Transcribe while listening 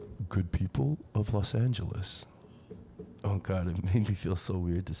good people of Los Angeles. Oh, God, it made me feel so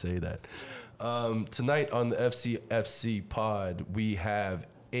weird to say that. Tonight on the FCFC pod, we have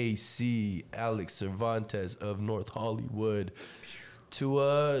AC Alex Cervantes of North Hollywood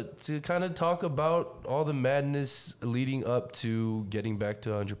to kind of talk about all the madness leading up to getting back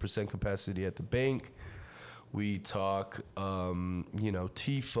to 100% capacity at the bank. We talk,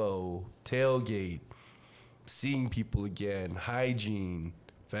 TIFO, tailgate, seeing people again, hygiene,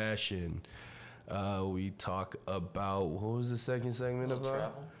 fashion. We talk about, what was the second segment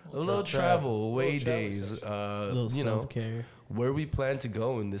about? A little travel, away days. A little self-care. Where we plan to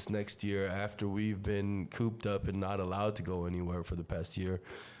go in this next year after we've been cooped up and not allowed to go anywhere for the past year,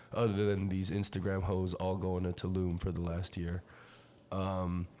 other than these Instagram hoes all going to Tulum for the last year.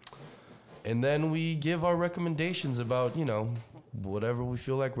 And then we give our recommendations about, whatever we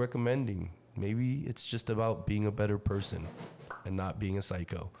feel like recommending. Maybe it's just about being a better person and not being a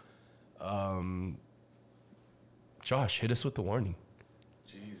psycho. Josh, hit us with the warning.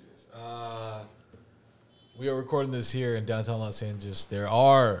 Jesus. We are recording this here in downtown Los Angeles. There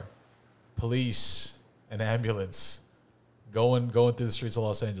are police and ambulance going through the streets of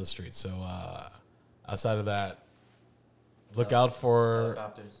Los Angeles streets. So outside of that, look out for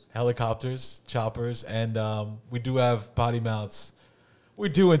helicopters, choppers, and we do have body mounts. We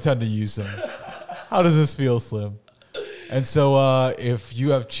do intend to use them. How does this feel, Slim? And so if you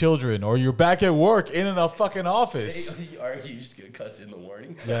have children or you're back at work in a fucking office. Hey, are you just going to cuss in the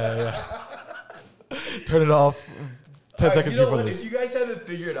warning? Yeah. Turn it off 10 seconds before this. If you guys haven't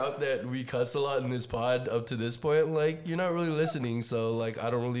figured out that we cuss a lot in this pod up to this point, you're not really listening. So, I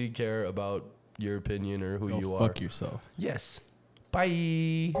don't really care about your opinion or who you are. Fuck yourself. Yes.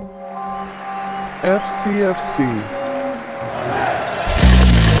 Bye. FCFC.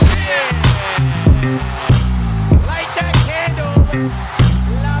 Light that candle.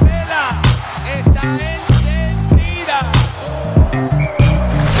 La vela está encendida.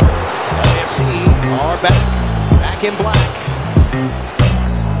 LAFC are back in black.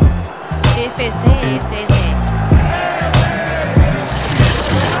 FCFC.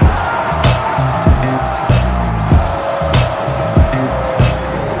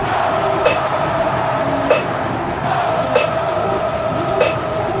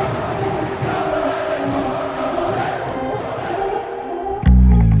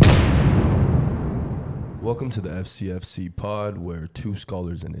 Welcome to the FCFC pod, where two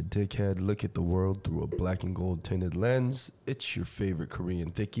scholars and a dickhead look at the world through a black and gold tinted lens. It's your favorite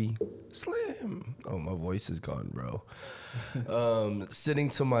Korean thickie, Slim. Oh, my voice is gone, bro. Sitting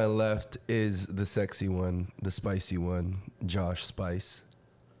to my left is the sexy one, the spicy one, Josh Spice.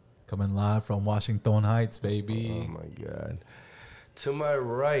 Coming live from Washington Heights, baby. Oh, my God. To my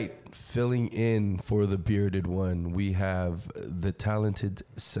right, filling in for the bearded one, we have the talented,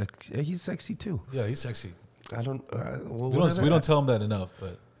 he's sexy too. Yeah, he's sexy. I don't. We don't tell him that enough,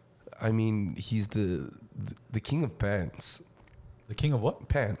 but I mean, he's the king of pants. the king of what?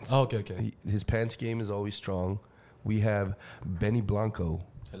 Pants. Oh, okay. His pants game is always strong. We have Benny Blanco.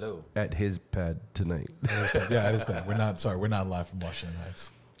 Hello. At his pad tonight. Yeah, it is bad. We're not live from Washington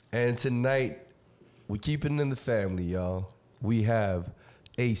Heights. And tonight, we keep it in the family, y'all. We have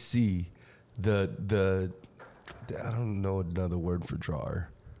AC, the I don't know another word for drawer.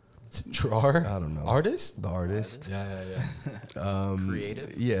 Drawer? I don't know. Artist? The artist. Yeah.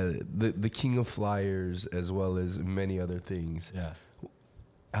 Creative? Yeah, the king of flyers as well as many other things. Yeah.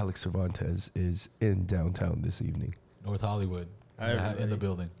 Alex Cervantes is in downtown this evening. North Hollywood. In the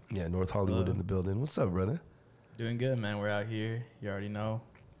building. Yeah, North Hollywood Hello. in the building. What's up, brother? Doing good, man. We're out here. You already know.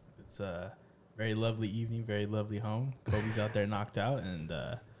 It's a very lovely evening, very lovely home. Kobe's out there knocked out, and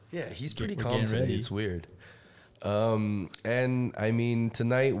Yeah, he's We're pretty getting calm today. ready. It's weird. And I mean,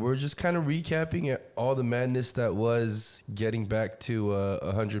 tonight we're just kind of recapping all the madness that was getting back to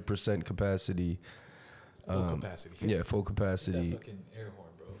 100% capacity. Full capacity. Yeah, full That capacity. fucking air horn,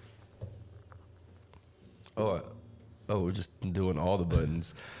 bro. Oh, we're just doing all the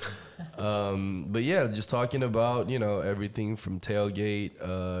buttons. But yeah, just talking about, everything from tailgate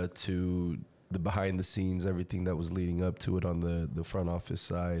to the behind the scenes, everything that was leading up to it on the front office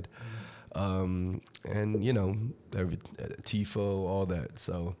side. And, every TIFO, all that.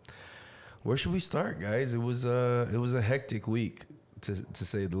 So where should we start, guys? It was a hectic week, to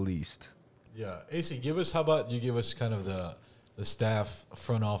say the least. Yeah. AC, how about you give us kind of the staff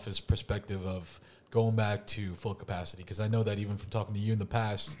front office perspective of going back to full capacity? Because I know that even from talking to you in the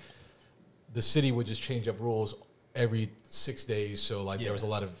past, the city would just change up rules every 6 days. So, there was a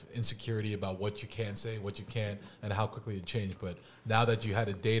lot of insecurity about what you can say, what you can't, and how quickly it changed. But now that you had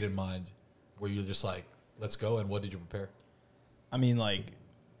a date in mind, where you're just like, let's go, and what did you prepare? I mean,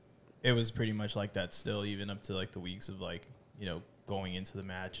 it was pretty much like that still, even up to like the weeks of like, you know, going into the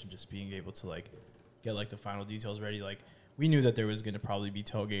match and just being able to like get like the final details ready. Like we knew that there was going to probably be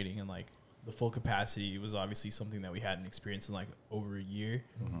tailgating, and like the full capacity was obviously something that we hadn't experienced in like over a year.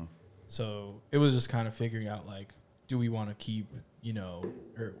 Mm-hmm. So it was just kind of figuring out like, do we want to keep, you know,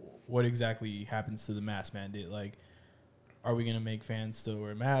 or what exactly happens to the mask mandate? Like, are we going to make fans still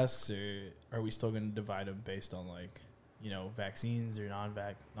wear masks, or are we still going to divide them based on like, you know, vaccines or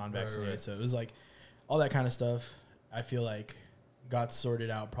non-vaccinated? Right. So it was like all that kind of stuff. I feel like got sorted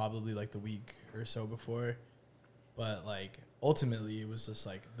out probably like the week or so before, but like ultimately it was just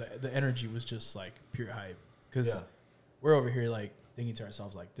like the energy was just like pure hype, because we're over here like thinking to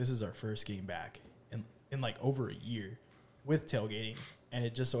ourselves like, this is our first game back in like over a year with tailgating, and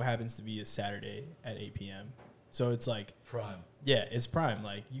it just so happens to be a Saturday at 8 p.m. So it's like prime. Yeah, it's prime.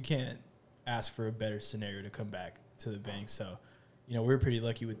 Like you can't ask for a better scenario to come back to the bank. So, you know, we were pretty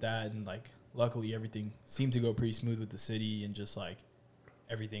lucky with that, and like luckily everything seemed to go pretty smooth with the city, and just like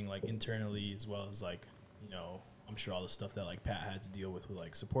everything like internally, as well as like, you know, I'm sure all the stuff that like Pat had to deal with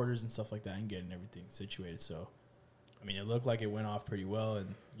like supporters and stuff like that, and getting everything situated. So, I mean, it looked like it went off pretty well,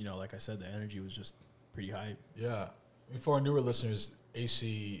 and you know, like I said, the energy was just pretty hype. Yeah. I mean, for our newer listeners,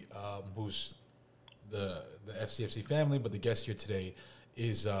 AC, who's the FCFC family, but the guest here today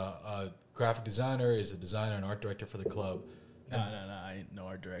is a graphic designer, is a designer and art director for the club. No, I ain't no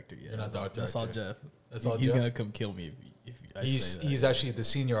art director yet. You're not the art That's all director. Jeff. That's all He's Jeff? gonna come kill me if I say that. He's actually the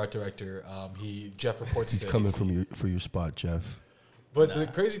senior art director. Jeff reports He's to coming AC. for your spot, Jeff. But the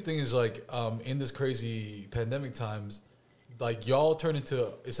crazy thing is, like, in this crazy pandemic times, like y'all turn into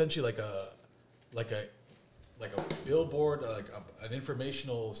essentially like a billboard, an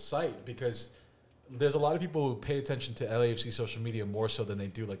informational site, because there's a lot of people who pay attention to LAFC social media more so than they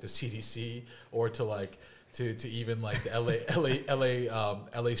do like the CDC or to like to even like the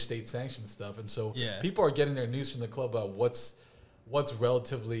LA state sanctioned stuff. And so people are getting their news from the club about what's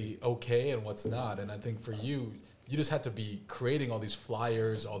relatively okay and what's not. And I think for you just had to be creating all these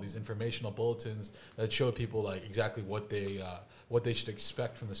flyers, all these informational bulletins that show people like exactly what they should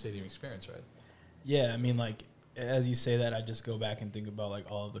expect from the stadium experience, right? Yeah, I mean, like, as you say that, I just go back and think about like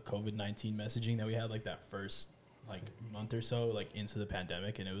all of the COVID-19 messaging that we had like that first like month or so like into the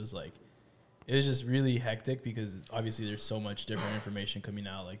pandemic, and it was just really hectic, because obviously there's so much different information coming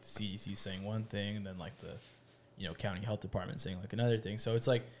out, like the CDC saying one thing, and then like the, you know, county health department saying like another thing. So it's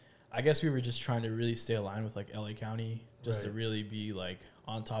like, I guess we were just trying to really stay aligned with like LA County, just to really be like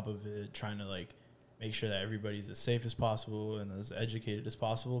on top of it, trying to like make sure that everybody's as safe as possible and as educated as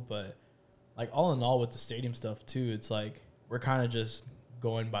possible. But like all in all with the stadium stuff too, it's like we're kind of just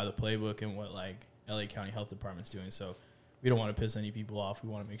going by the playbook and what like LA County Health Department's doing. So we don't want to piss any people off. We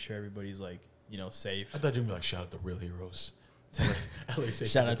want to make sure everybody's like, you know, safe. I thought you'd be like, shout out the real heroes. LA Safety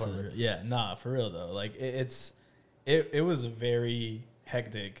Shout out Department. to for real though. Like it was a very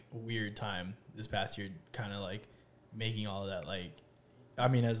hectic, weird time this past year, kind of like making all of that. Like, I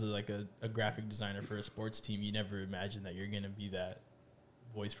mean, as a graphic designer for a sports team, you never imagine that you're gonna be that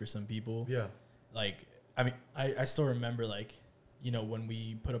voice for some people. Yeah. Like, I mean, I still remember, like, you know, when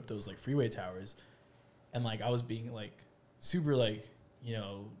we put up those like freeway towers, and like I was being like super like, you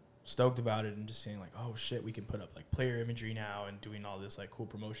know, stoked about it, and just saying like, oh shit, we can put up like player imagery now, and doing all this like cool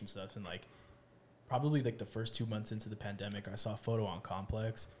promotion stuff. And like probably like the first 2 months into the pandemic, I saw a photo on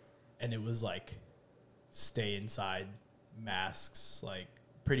Complex, and it was like stay inside, masks, like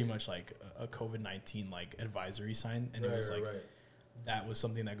pretty much like a COVID-19 like advisory sign. And it was like that was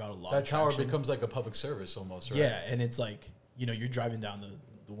something that got a lot of traction. Tower becomes like a public service almost, right? Yeah, and it's like, you know, you're driving down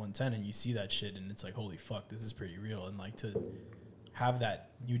the 110 and you see that shit, and it's like, holy fuck, this is pretty real. And like to have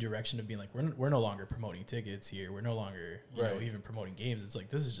that new direction of being like, we're no longer promoting tickets here, we're no longer you know, even promoting games. It's like,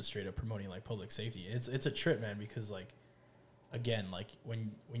 this is just straight up promoting like public safety. It's a trip, man, because like, again, like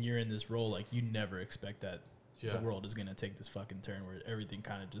when you're in this role, like you never expect that the world is gonna take this fucking turn where everything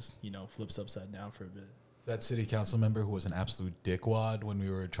kind of just, you know, flips upside down for a bit. That city council member who was an absolute dickwad when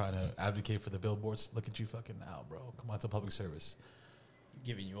we were trying to advocate for the billboards, look at you fucking now, bro. Come on, it's a public service.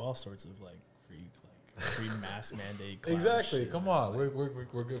 Giving you all sorts of like free mask mandate. clown Exactly. shit. Come on,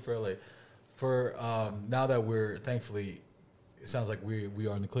 we're good for LA. For now that we're thankfully, it sounds like we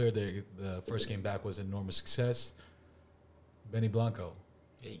are in the clear. The first game back was an enormous success. Benny Blanco,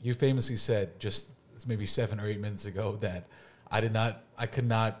 you famously said just maybe 7 or 8 minutes ago that I could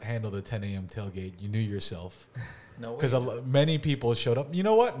not handle the 10 a.m. tailgate. You knew yourself. No way. Because many people showed up. You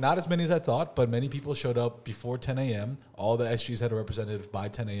know what? Not as many as I thought, but many people showed up before 10 a.m. All the SGs had a representative by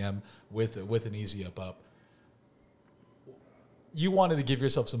 10 a.m. with an easy up. You wanted to give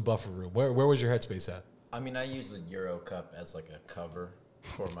yourself some buffer room. Where was your headspace at? I mean, I use the Euro Cup as like a cover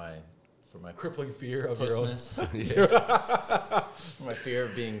for my Crippling fear of your own. pussness. For my fear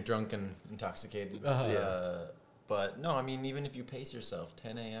of being drunk and intoxicated. Uh-huh. But no, I mean, even if you pace yourself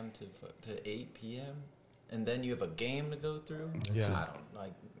 10 a.m. to 8 p.m. and then you have a game to go through, Yeah. I don't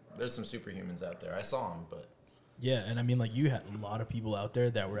like. There's some superhumans out there. I saw them, but Yeah, and I mean, like, you had a lot of people out there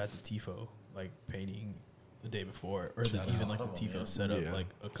that were at the TIFO, like, painting the day before, or even, like, the TIFO set up, like,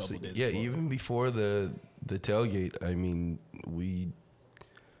 a couple days Yeah, before. even before the tailgate, I mean, we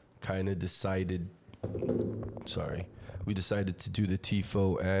kind of decided, we decided to do the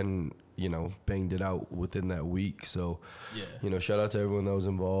TIFO and, you know, banged it out within that week. So, Yeah. you know, shout out to everyone that was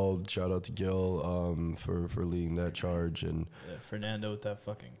involved. Shout out to Gil for leading that charge. And Yeah, Fernando with that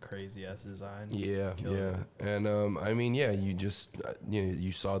fucking crazy-ass design. yeah, Killed yeah. it. And, I mean, yeah, you just,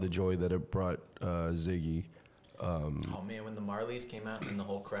 you saw the joy that it brought Ziggy. oh man, when the Marleys came out and the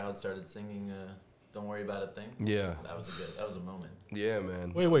whole crowd started singing "Don't Worry About a Thing," Yeah. that was a moment. Yeah,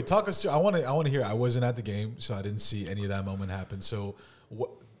 man. Wait, talk us through. I want to hear. I wasn't at the game, so I didn't see any of that moment happen. So,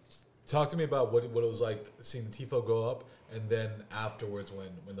 talk to me about what it was like seeing the TIFO go up, and then afterwards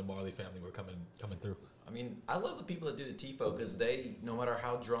when the Marley family were coming through. I mean, I love the people that do the TIFO because they, no matter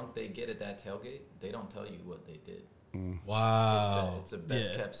how drunk they get at that tailgate, they don't tell you what they did. Wow! It's a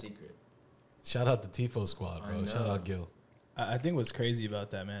best Yeah. kept secret. Shout out the TIFO squad, I bro. know. Shout out Gil. I think what's crazy about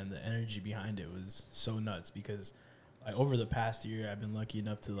that, man, the energy behind it was so nuts because, like, over the past year, I've been lucky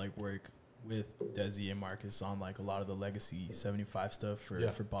enough to, like, work with Desi and Marcus on, like, a lot of the legacy 75 stuff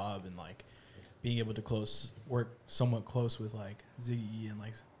for Bob, and, like, being able to work somewhat close with, like, Ziggy and,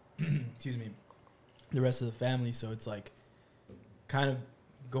 like, excuse me, the rest of the family. So it's, like, kind of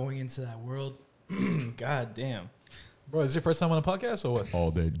going into that world. God damn. Bro, is this your first time on a podcast or what?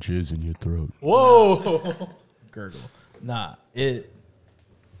 All that jizz in your throat. Whoa! Gurgle.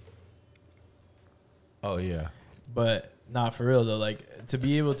 Oh, yeah. But not for real though. Like, to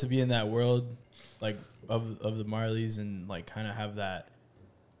be able to be in that world, like, of the Marleys, and, like, kind of have that,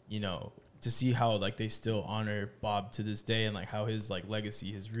 you know, to see how, like, they still honor Bob to this day, and, like, how his, like,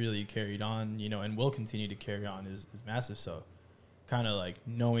 legacy has really carried on, you know, and will continue to carry on is massive. So kind of, like,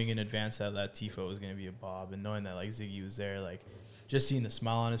 knowing in advance that TIFO was going to be a Bob, and knowing that, like, Ziggy was there, like, just seeing the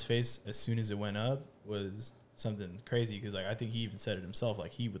smile on his face as soon as it went up was something crazy, because, like, I think he even said it himself,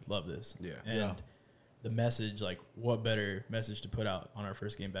 like, he would love this. Yeah. And Yeah. the message, like, what better message to put out on our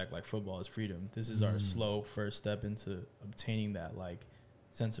first game back? Like, football is freedom. This is our slow first step into obtaining that, like,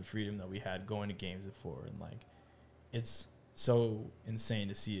 sense of freedom that we had going to games before. And, like, it's so insane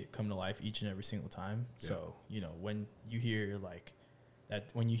to see it come to life each and every single time. Yeah. So, you know, when you hear, like,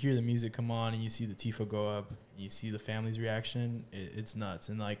 when you hear the music come on and you see the TIFO go up, and you see the family's reaction, it's nuts.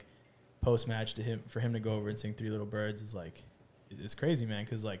 And, like, post-match for him to go over and sing Three Little Birds is, like, it's crazy, man,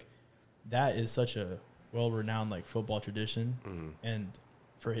 because, like, that is such a well-renowned, like, football tradition. And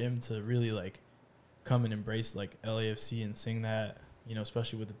for him to really, like, come and embrace, like, LAFC and sing that, you know,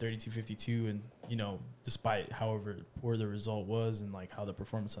 especially with the 32-52, and, you know, despite however poor the result was and, like, how the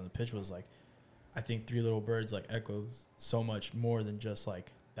performance on the pitch was, like, I think Three Little Birds, like, echoes so much more than just,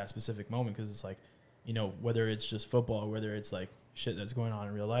 like, that specific moment, because it's, like, you know, whether it's just football, whether it's, like, shit that's going on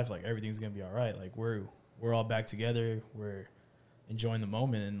in real life, like, everything's gonna be all right. Like, we're all back together, we're enjoying the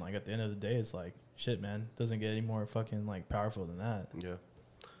moment, and, like, at the end of the day, it's like, shit, man, doesn't get any more fucking, like, powerful than that. Yeah.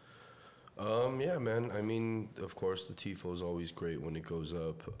 Yeah, man. I mean, of course, the TIFO is always great when it goes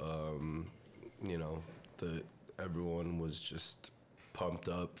up. You know, everyone was just pumped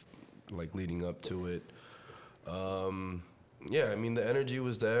up, like, leading up to it. Yeah, I mean, the energy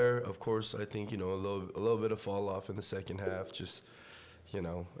was there. Of course, I think, you know, a little bit of fall off in the second half. Just, you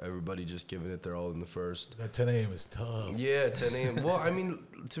know, everybody just giving it their all in the first. That 10 a.m. is tough. Yeah, 10 a.m. Well, I mean,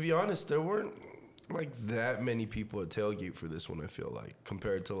 to be honest, there weren't, like, that many people at tailgate for this one, I feel like,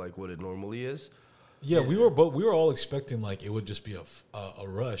 compared to, like, what it normally is. Yeah, we were all expecting, like, it would just be a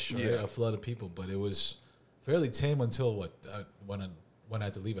rush, right? Yeah. A flood of people, but it was fairly tame until when I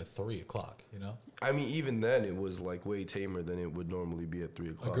had to leave at 3 o'clock. You know, I mean, even then, it was, like, way tamer than it would normally be at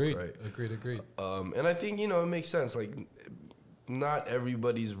 3 o'clock, agreed, right? agreed. And I think, you know, it makes sense. Like, not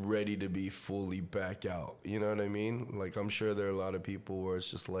everybody's ready to be fully back out. You know what I mean? Like, I'm sure there are a lot of people where it's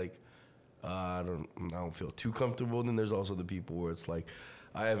just like, I don't feel too comfortable. Then there's also the people where it's like,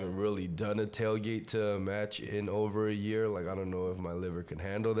 I haven't really done a tailgate to a match in over a year. Like, I don't know if my liver can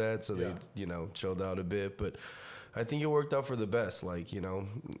handle that. So they, you know, chilled out a bit. But I think it worked out for the best. Like, you know,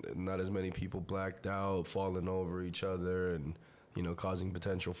 not as many people blacked out, falling over each other, and, you know, causing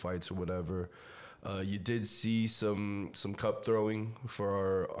potential fights or whatever. You did see some cup throwing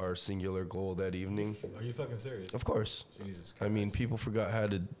for our singular goal that evening. Are you fucking serious? Of course. Jesus I mean, people forgot how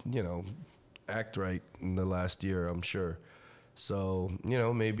to, you know, act right in the last year, I'm sure. So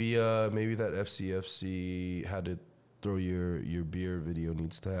maybe that FCFC had to throw your beer video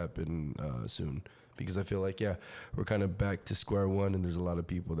needs to happen soon, because I feel like we're kind of back to square one, and there's a lot of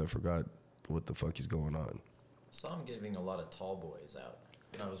people that forgot what the fuck is going on. I saw him giving a lot of tall boys out.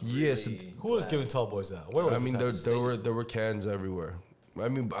 And I was Yes. really Who was glad. giving tall boys out? Where was I mean, this there happening? were cans everywhere. I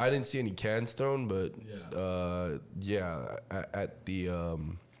mean, I didn't see any cans thrown, but at the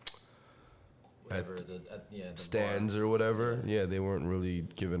Whatever, the stands or whatever, they weren't really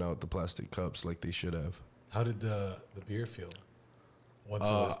giving out the plastic cups like they should have. How did the beer feel? Once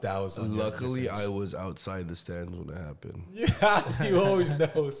it was doused on your Luckily, face? I was outside the stands when it happened. Yeah, you always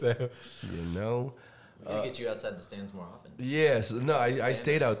know, Sam. We're going to get you outside the stands more often. Yes, no, I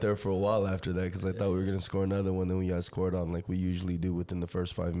stayed out there for a while after that because I thought we were gonna score another one. Then we got scored on like we usually do within the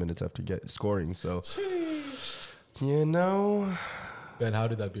first 5 minutes after scoring. So, Ben, how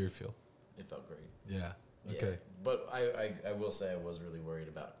did that beer feel? It felt great. Yeah. Yeah. Okay. But I will say I was really worried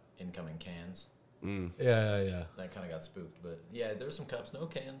about incoming cans. Yeah. I kind of got spooked. But yeah, there were some cups, no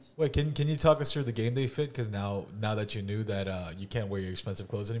cans. Wait, can you talk us through the game day fit? Because now that you knew that you can't wear your expensive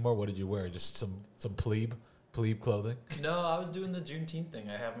clothes anymore, what did you wear? Just some plebe clothing? No, I was doing the Juneteenth thing.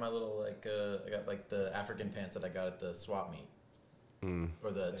 I have my little I got like the African pants that I got at the swap meet.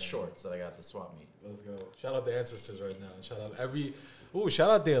 Or the shorts that I got at the swap meet. Let's go. Shout out the ancestors right now. Shout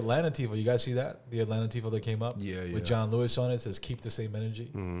out the Atlanta Tifo. You guys see that? The Atlanta Tifo that came up? Yeah. With John Lewis on it. It says keep the same energy.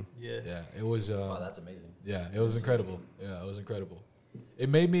 Yeah. Yeah. It was Wow, that's amazing. yeah, it was incredible. Yeah, it was incredible. It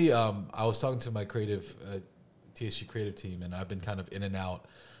made me I was talking to my creative TSG creative team, and I've been kind of in and out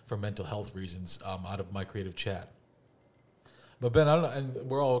for mental health reasons out of my creative chat. But Ben, I don't know, and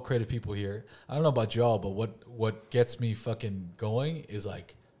we're all creative people here. I don't know about y'all, but what gets me fucking going is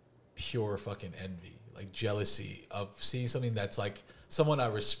like pure fucking envy, like jealousy of seeing something that's like someone I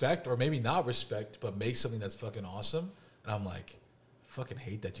respect or maybe not respect, but make something that's fucking awesome. And I'm like, fucking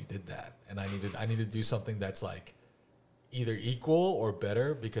hate that you did that. And I need to do something that's like either equal or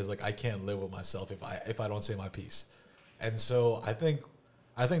better, because like I can't live with myself if I don't say my piece. And so I think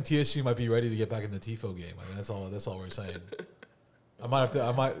TSG might be ready to get back in the Tifo game. I mean, that's all we're saying.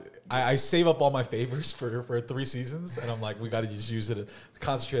 I save up all my favors for 3 seasons, and I'm like, we got to just use it to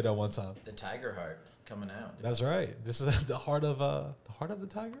concentrate on one time. The Tiger Heart coming out. Dude. That's right. This is the heart of the tiger. The Heart of the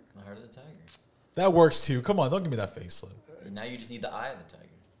Tiger. That works too. Come on, don't give me that face, Slim. Now you just need the eye of the tiger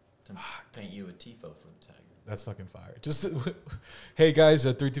to paint you a tifo for the tiger. That's fucking fire. Just hey guys,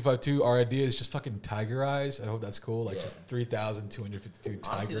 3252. Our idea is just fucking tiger eyes. I hope that's cool. Like just 3,252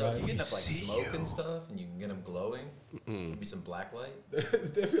 Honestly, tiger though, if you eyes. get enough like smoke and stuff, and you can get them glowing, maybe some black light.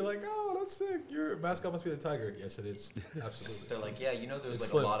 They'd be like, "Oh, that's sick. Your mascot must be the tiger." Yes, it is. Absolutely. They're like, yeah, there's It's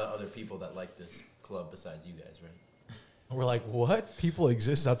like slim. a lot of other people that like this club besides you guys, right? We're like, what? People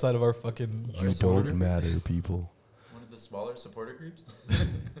exist outside of our fucking. You don't matter, people. One of the smaller supporter groups.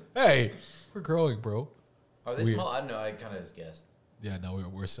 Hey, we're growing, bro. Are they Weird. small? I don't know. I kind of just guessed. Yeah, no,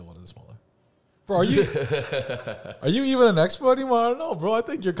 we're still one of the smaller. Bro, are you even an expo anymore? I don't know, bro. I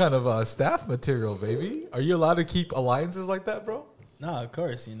think you're kind of staff material, baby. Are you allowed to keep alliances like that, bro? No, of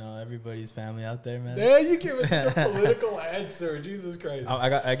course. Everybody's family out there, man. Yeah, you give it a political answer. Jesus Christ.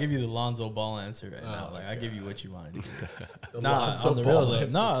 I give you the Lonzo Ball answer right now. Oh, Like my I give you what you wanted to hear. The Nah, Lonzo on the Ball real though.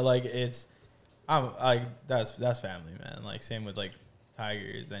 answer. No, like that's family, man. Like same with like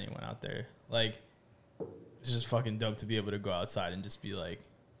Tigers, anyone out there. Like it's just fucking dope to be able to go outside and just be like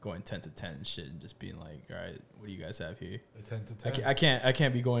going 10 to 10 and shit, and just being like, all right, what do you guys have here? 10 to 10. I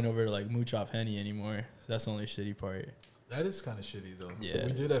can't be going over to like mooch off Henny anymore. That's the only shitty part. That is kind of shitty, though. Yeah.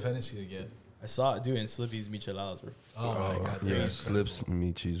 We did have Hennessy again. I saw it, dude, and Slippy's micheladas were. Oh, my God. Yeah, they're Slips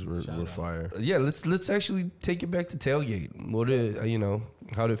Michis were Shout out. fire. Yeah, let's actually take it back to tailgate.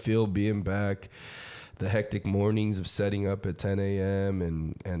 How did it feel being back? The hectic mornings of setting up at 10 a.m.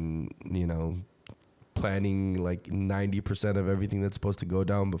 and planning like 90% of everything that's supposed to go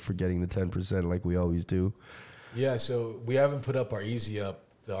down, but forgetting the 10% like we always do. Yeah, so we haven't put up our Easy Up,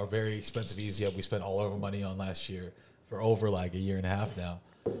 our very expensive Easy Up we spent all our money on last year for over like a year and a half now.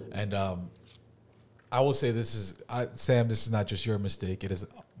 And I will say Sam, this is not just your mistake. It is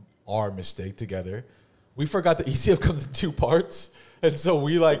our mistake together. We forgot the Easy Up comes in 2 parts. And so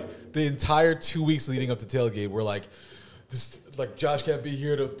we like the entire 2 weeks leading up to tailgate, we're like, Josh can't be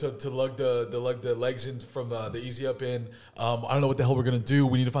here to lug the legs in from the Easy Up in. I don't know what the hell we're gonna do.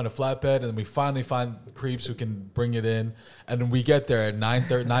 We need to find a flatbed, and then we finally find creeps who can bring it in. And then we get there at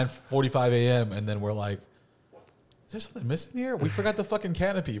 9:45 a.m. and then we're like, "Is there something missing here? We forgot the fucking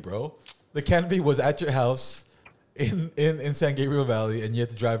canopy, bro. The canopy was at your house in San Gabriel Valley, and you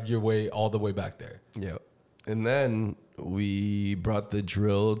had to drive your way all the way back there." Yeah. And then we brought the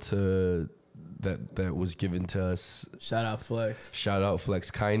drill to that was given to us. Shout out Flex. Shout out Flex,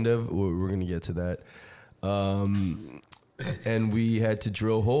 kind of. We're gonna get to that. And we had to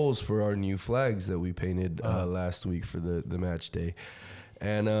drill holes for our new flags that we painted last week for the match day.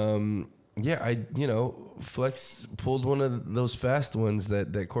 And Flex pulled one of those fast ones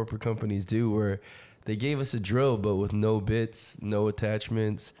that corporate companies do, where they gave us a drill but with no bits, no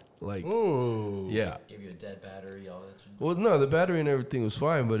attachments. Like, Ooh. yeah. Give you a dead battery, all that shit. Well, no, the battery and everything was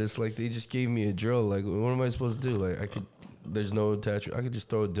fine, but it's like they just gave me a drill. Like, what am I supposed to do? Like, there's no attachment. I could just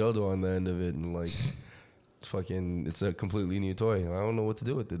throw a dildo on the end of it and like, it's a completely new toy. I don't know what to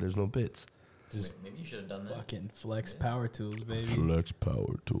do with it. There's no bits. Just Maybe you should have done that. Fucking Flex Power Tools, baby. Flex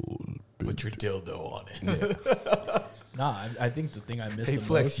power tool. put your dildo on it. Nah, I think the thing I missed Hey, the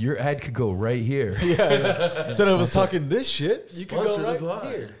Flex, most. your ad could go right here. Instead of us talking this shit, you could go Sponsor the right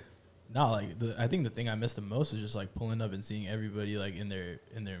pod. here. No, like I think the thing I missed the most is just like pulling up and seeing everybody like in their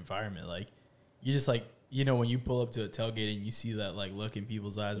environment. Like you just like when you pull up to a tailgate and you see that like look in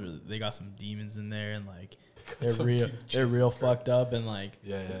people's eyes where they got some demons in there and like they're real fucked up and like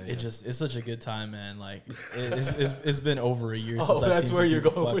it's such a good time, man. Like it's been over a year since I've that's seen where some you're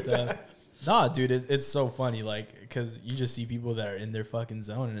people going with fucked up. Nah, dude, it's so funny, like, because you just see people that are in their fucking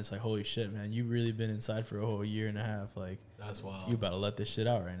zone, and it's like, holy shit, man, you've really been inside for a whole year and a half. Like, That's wild. you about to let this shit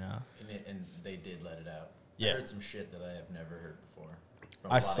out right now. And they did let it out. Yeah. I heard some shit that I have never heard before.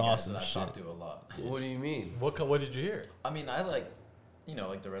 From I a lot saw of guys some that I've shit. talked to a lot. What do you mean? What did you hear? I mean, I like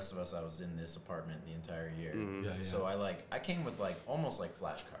the rest of us, I was in this apartment the entire year. Mm-hmm. Yeah, yeah. So I came with like almost like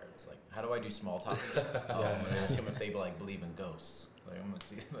flashcards. Like, how do I do small talk? I'm gonna ask them if they like believe in ghosts. Like, I'm gonna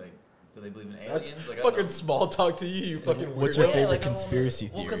see like, do they believe in aliens? Like, I don't Fucking know. small talk to you, you fucking weirdo. What's your favorite like, conspiracy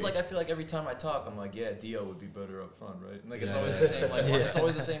Well, because theory? like I feel like every time I talk, I'm like, yeah, Dio would be better up front, right? And, like it's always the same. Like it's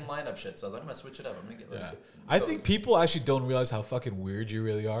always the same lineup shit. So I was like, I'm gonna switch it up. I'm gonna get like. Yeah. I think people actually don't realize how fucking weird you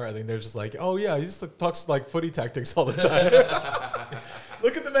really are. I think they're just like, oh yeah, he just talks like footy tactics all the time.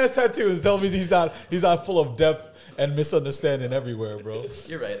 Look at the man's tattoos. Tell me he's not full of depth and misunderstanding everywhere, bro.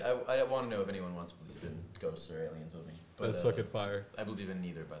 You're right. I want to know if anyone wants to believe in ghosts or aliens with me. But, That's fucking fire. I believe in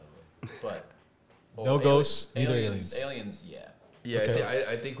neither, by the way. But No ghosts, neither aliens. Aliens, yeah. Yeah, Okay.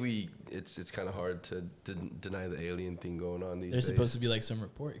 I think it's kind of hard to deny the alien thing going on these There's days. supposed to be like some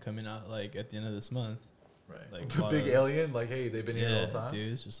report coming out like at the end of this month. Right. Like a lot Big of- alien, like, hey, they've been here the Yeah, whole time.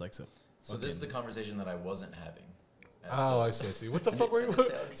 dude, it's just like so. So this is the conversation that I wasn't having. at Oh, the- I see. What the fuck were you?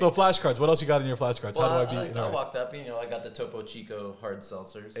 tailgate. So flashcards. What else you got in your flashcards? Well, How do I I beat? walked up, I got the Topo Chico hard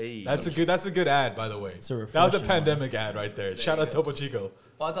seltzers. Hey. That's a good ad, by the way. It's a That was a refreshing pandemic ad right there. Shout you out go. Topo Chico.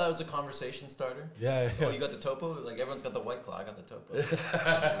 Well, I thought it was a conversation starter. Yeah. Oh, you got the Topo? Like, everyone's got the White Claw. I got the Topo.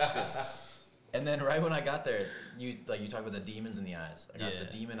 And then right when I got there, you talk about the demons in the eyes. I got Yeah. the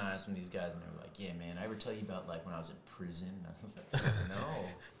demon eyes from these guys, and they were like, yeah, man, I ever tell you about, like, when I was in prison? And I was like, no.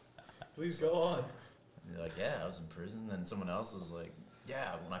 Please go on. And they're like, yeah, I was in prison. Then someone else was like,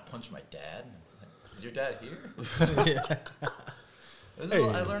 yeah, when I punched my dad. And I was like, is your dad here?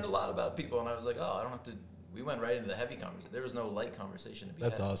 I learned a lot about people, and I was like, oh, I don't have to. We went right into the heavy conversation. There was no light conversation to be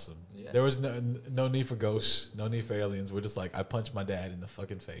That's had. awesome. Yeah. There was no need for ghosts, no need for aliens. We're just like, I punched my dad in the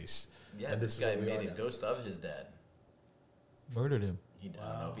fucking face. Yeah, And this is guy what we made are a now. ghost of his dad. Murdered him. I don't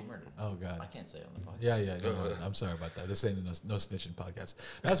know if he murdered him. Oh, God. I can't say it on the podcast. Yeah. No, I'm sorry about that. This ain't a no snitching podcast.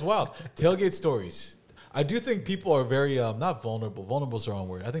 That's wild. Tailgate stories. I do think people are very not vulnerable. Vulnerable is the wrong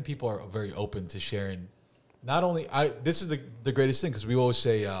word. I think people are very open to sharing. Not only this is the greatest thing because we always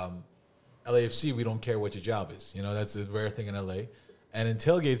say LAFC. We don't care what your job is. You know that's a rare thing in LA. And in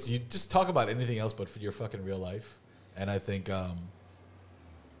tailgates, you just talk about anything else but for your fucking real life. And I think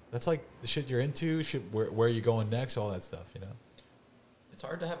that's like the shit you're into, where you're going next, all that stuff. You know. It's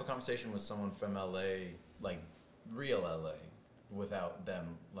hard to have a conversation with someone from LA, like real LA, without them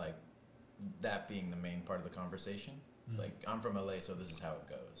like that being the main part of the conversation. Like I'm from LA, so this is how it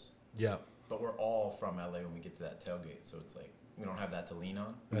goes. Yeah, But we're all from LA when we get to that tailgate, so it's like we don't have that to lean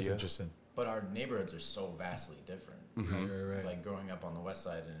on. that's Yeah. interesting. But our neighborhoods are so vastly different. Right. Like growing up on the west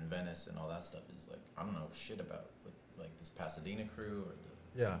side and in Venice and all that stuff is like I don't know shit about with like this Pasadena crew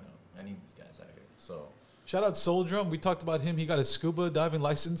or any of these guys out here. So Shout out Soul Drum. We talked about him. He got a scuba diving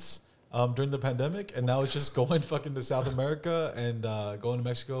license during the pandemic, and now it's just going fucking to South America and going to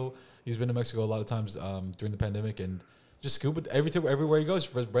Mexico. He's been to Mexico a lot of times during the pandemic, and just scuba everywhere he goes.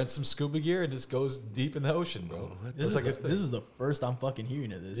 Rents some scuba gear and just goes deep in the ocean, bro. This That's is, this is the first I'm fucking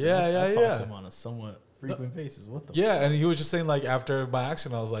hearing of this. Yeah, I yeah, talk yeah. to him on a somewhat frequent basis. What the? Yeah, and he was just saying like after my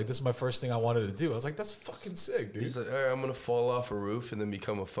accident, I was like, this is my first thing I wanted to do. I was like, that's fucking sick, dude. He's like, all right, I'm gonna fall off a roof and then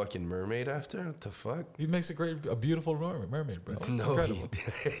become a fucking mermaid after. What the fuck? He makes a beautiful mermaid, bro. It's No, incredible.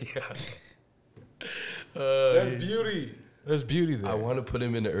 yeah. That's beauty. There's beauty there. I want to put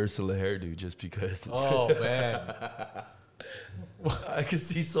him in the Ursula hairdo just because. Oh man. I can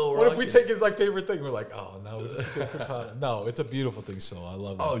see Soul What if we rocking. take his like favorite thing? We're like, oh no, we're just no. It's a beautiful thing. So I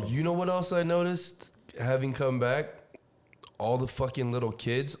love that. Oh, for you know what else I noticed? Having come back, all the fucking little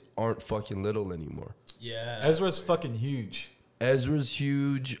kids aren't fucking little anymore. Yeah. Ezra's fucking huge. Ezra's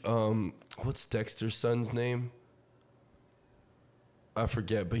huge. What's Dexter's son's name? I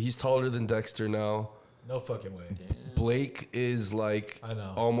forget, but he's taller than Dexter now. No fucking way. Blake is like I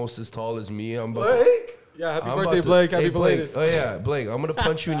know. almost as tall as me. Blake. Yeah, happy I'm birthday, about to- Blake. Happy Hey, belated. Blake. Oh yeah, Blake. I'm gonna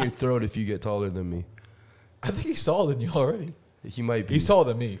punch you in your throat if you get taller than me. I think he's taller than you already. He might be. He's taller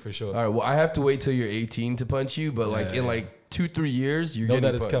than me for sure. All right. Well, I have to wait till you're 18 to punch you, but like Yeah, in yeah. like 2-3 years, you're Know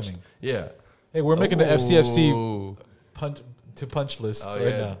getting that it's punched. coming. Yeah. Hey, we're making the FCFC Oh. punch list Oh, right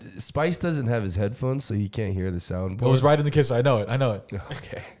yeah. now. Spice doesn't have his headphones, so he can't hear the sound. It was right in the kisser. I know it.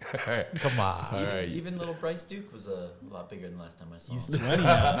 Okay. All right. Come on. All right. Even little Bryce Duke was a lot bigger than last time I saw He's him. 20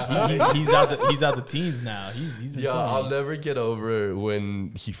 now. He's out the teens now. He's in Yeah, 20. I'll never get over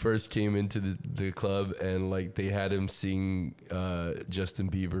when he first came into the club and like they had him sing Justin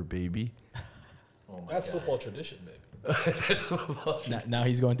Bieber "Baby." Oh my That's God. football tradition, baby. That's football. Now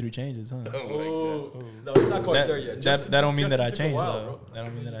he's going through changes, huh? Oh No, he's not quite That, there yet. that don't mean that I Justin took a changed, while, though. bro. That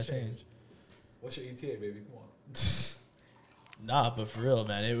don't mean that I changed. What's your ETA, baby? Come on. Nah, but for real,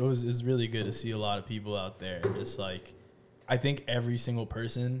 man, it was really good to see a lot of people out there. Just like, I think every single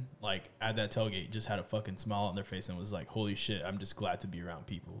person like at that tailgate just had a fucking smile on their face and was like, "Holy shit, I'm just glad to be around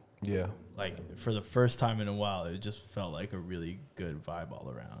people." Yeah. Like for the first time in a while, it just felt like a really good vibe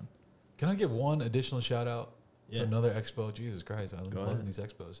all around. Can I give one additional shout out Yeah. to another expo? Jesus Christ, I Go love ahead. these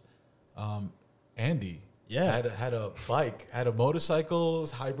expos. Andy, Yeah. had a bike, had a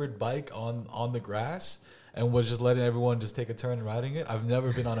motorcycle's hybrid bike on the grass, and was just letting everyone just take a turn riding it. I've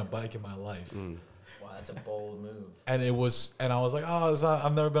never been on a bike in my life, Wow, that's a bold move. and I was like, oh,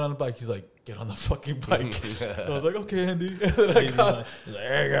 I've never been on a bike. He's like, get on the fucking bike. So I was like, okay, Andy. And then I He's got- like,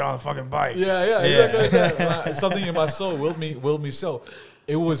 hey, get on the fucking bike. yeah, Yeah. exactly like that. And something in my soul willed me so.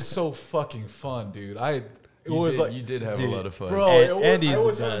 It was so fucking fun, dude. You did have Dude, a lot of fun. Bro, Andy's I the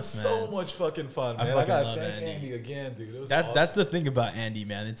was having best, so man. much fucking fun, I man. I fucking gotta love thank Andy. Andy again, dude. It was That's awesome. the thing about Andy,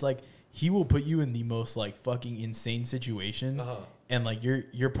 man. It's like he will put you in the most like fucking insane situation, Uh-huh. and like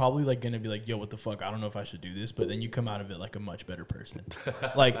you're probably like gonna be like, yo, what the fuck? I don't know if I should do this, but then you come out of it like a much better person.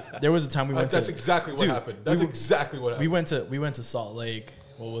 Like there was a time we went That's to exactly what Dude, happened. That's we were- exactly what happened. we went to Salt Lake.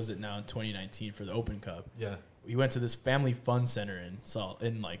 What was it now in 2019 for the Open Cup? Yeah. We went to this family fun center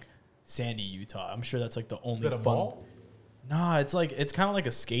in like Sandy, Utah. I'm sure that's like the only Is it a fun. mall? Nah, it's kind of like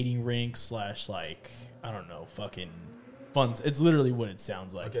a skating rink / like I don't know, fucking fun. It's literally what it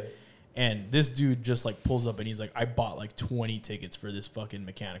sounds like. Okay. And this dude just like pulls up and he's like, I bought like 20 tickets for this fucking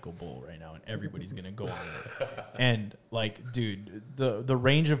mechanical bull right now, and everybody's gonna go on it. And like, dude, the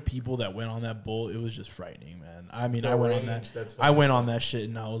range of people that went on that bull, it was just frightening, man. I mean, The I went on range, that. that's I went fucking on that shit,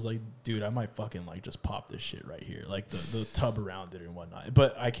 and I was like, dude, I might fucking like just pop this shit right here, like the tub around it and whatnot.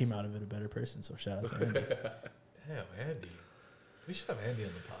 But I came out of it a better person, so shout out to Andy. Damn, Andy. We should have Andy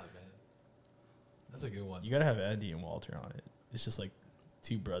on the pod, man. That's a good one. You gotta have Andy and Walter on it. It's just like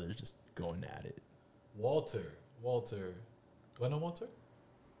two brothers just going at it. Walter. Do I know Walter?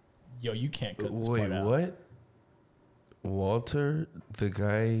 Yo, you can't cut this Wait, part out. what? Walter, the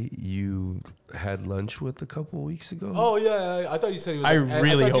guy you had lunch with a couple weeks ago? Oh yeah, I thought you said he was. I like,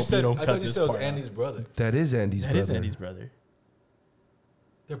 really thought hope said, you don't I cut thought you this said it was part out. Andy's brother. That is Andy's That brother. is Andy's brother.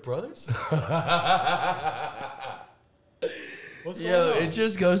 They're brothers. What's going Yeah, on? it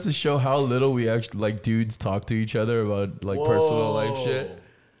just goes to show how little we actually like dudes talk to each other about like personal life Whoa. shit.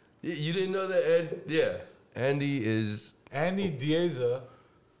 You didn't know that? Yeah, Andy is. Andy Dieza.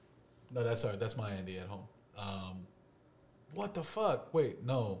 No, that's my Andy at home. What the fuck? Wait,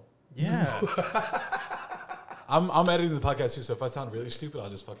 no. Yeah. I'm editing the podcast too, so if I sound really stupid, I'll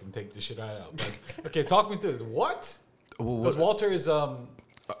just fucking take this shit right out. But, okay, talk me through this. What? Because Walter is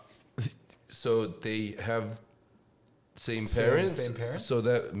So they have same Same- parents. same parents? So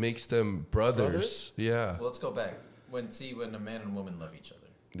that makes them brothers. Brothers? Yeah. Well, let's go back. When a man and woman love each other,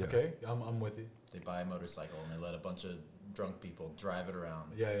 Yeah. okay. I'm with you. they buy a motorcycle and they let a bunch of drunk people drive it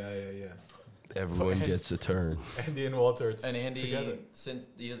around. Yeah. Everyone gets a turn. Andy and Walter. And Andy, together. since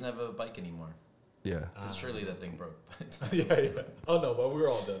he doesn't have a bike anymore, Yeah. 'cause surely that thing broke. yeah. Oh no, but we're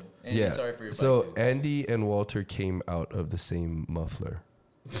all done. Andy, Yeah. sorry for your So bike. Dude. Andy and Walter came out of the same muffler.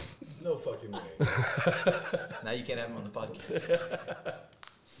 No fucking way. Now you can't have him on the podcast.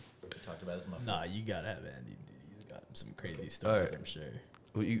 Talked about his muffin. Nah, you gotta have Andy. Dude. He's got some crazy stories, Alright. I'm sure.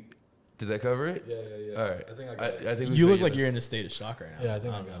 Well, did that cover it? Yeah. All right. I think I got it. I think we You look figured like it. you're in a state of shock right now. Yeah, I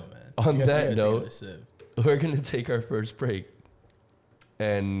think I don't got know, it. man. On You that gotta take note- another sip. We're going to take our first break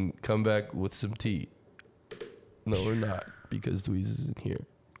and come back with some tea. No, we're not, because Dweez isn't here.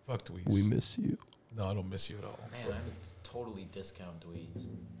 Fuck Dweez. We miss you. No, I don't miss you at all. Man, I would totally discount Dweez.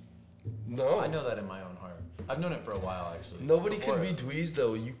 No. I know that in my own heart. I've known it for a while, actually. Nobody Before can be it- Dweez,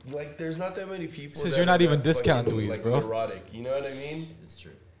 though. You like, there's not that many people. Says that you're not are even that discount fucking, Dweez, like, bro. Neurotic. You know what I mean? It's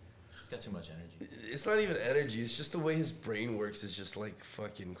true. He's got too much energy. It's not even energy. It's just the way his brain works is just like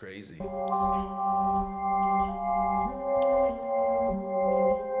fucking crazy.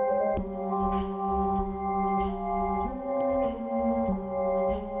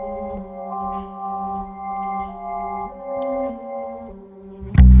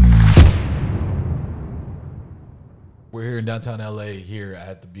 We're here in downtown LA here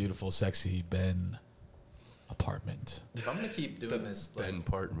at the beautiful, sexy Ben apartment. If I'm gonna keep doing this, like, Ben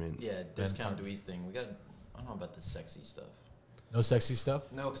Partman. yeah, discount Dweez thing, we got. I don't know about the sexy stuff. No sexy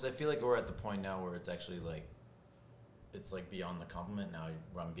stuff? No, because I feel like we're at the point now where it's actually like, it's like beyond the compliment now.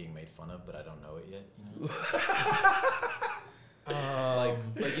 Where I'm being made fun of, but I don't know it yet. You know?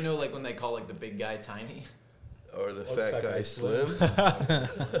 like you know, like when they call like the big guy tiny, Or the fat guy Slim.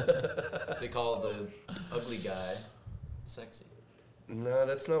 they call the ugly guy sexy. No,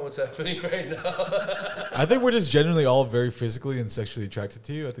 that's not what's happening right now. I think we're just generally all very physically and sexually attracted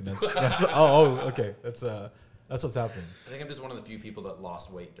to you. I think that's okay. That's what's happening. I think I'm just one of the few people that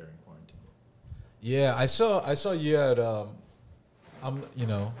lost weight during quarantine. Yeah, I saw you at I'm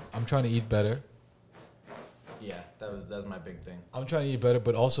trying to eat better. Yeah, that was my big thing. I'm trying to eat better,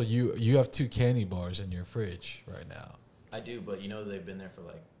 but also you have 2 candy bars in your fridge right now. I do, but you know they've been there for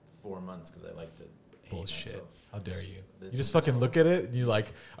like 4 months because I like to hate Bullshit. myself. How dare you? It's- You just fucking look at it and you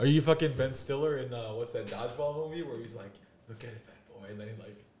like, are you fucking Ben Stiller in what's that dodgeball movie where he's like, look at it, fat boy, and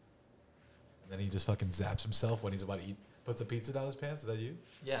then he just fucking zaps himself when he's about to eat, puts the pizza down his pants. Is that you?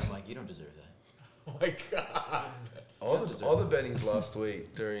 Yeah, I'm like, you don't deserve that. Oh my god. all the Bennies lost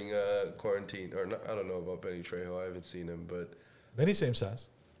weight during quarantine. Or not, I don't know about Benny Trejo. I haven't seen him, but Benny same size.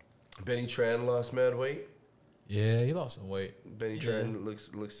 Benny Tran lost mad weight. Yeah, he lost some weight. Benny Tran looks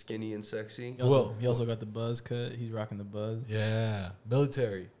skinny and sexy. He also got the buzz cut. He's rocking the buzz. Yeah,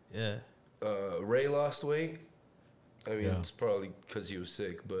 military. Yeah. Ray lost weight. I mean, Yeah. it's probably because he was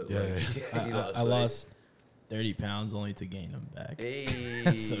sick, but Yeah, like, he I lost 30 pounds only to gain them back. Hey.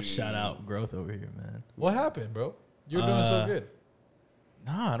 So shout out growth over here, man. What happened, bro? You were doing so good.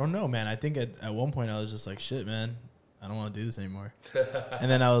 Nah, I don't know, man. I think at one point I was just like, shit, man, I don't want to do this anymore.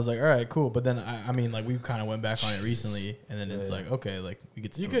 And then I was like, all right, cool. But then I mean, like we kind of went back on it recently, and then it's like, okay, like we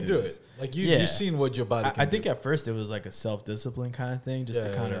could still You could do this. it. Like you've seen what your body. I think at first it was like a self-discipline kind of thing, just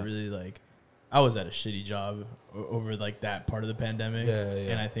to kind of really like. I was at a shitty job over like that part of the pandemic,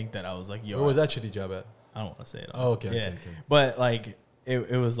 and I think that I was like, yo, where was that shitty job at? I don't want to say it. Oh, okay. Yeah, Okay. but like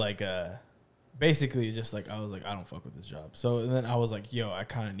it was like basically just like I was like I don't fuck with this job. So then I was like, yo, I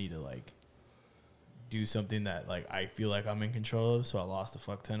kind of need to like do something that like I feel like I'm in control of. So I lost a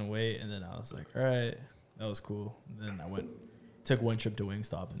fuck ton of weight, and then I was like, all right, that was cool. And then I took one trip to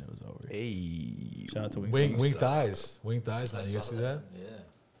Wingstop, and it was over. Hey. Shout out to Wingstop. Wing thighs. Wing thighs. Now I you guys saw see that? Yeah.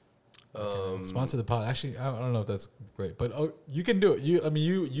 Sponsor the pod. Actually, I don't know if that's great, but you can do it. You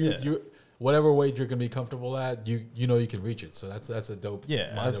Yeah. whatever weight you're gonna be comfortable at, you know you can reach it. So that's a dope. Yeah,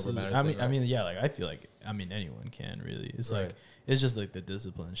 mind over absolutely. matter I mean, thing, right? yeah, like I feel like anyone can really. It's Right. like it's just like the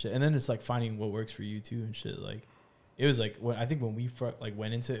discipline and shit, and then it's like finding what works for you too and shit. Like it was like when we like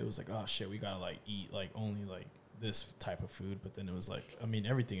went into it, it was like, oh shit, we gotta like eat like only like this type of food, but then it was like, I mean,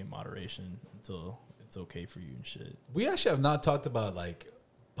 everything in moderation until it's okay for you and shit. We actually have not talked about like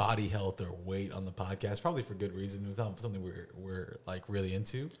body health or weight on the podcast, probably for good reason. It's not something we're like really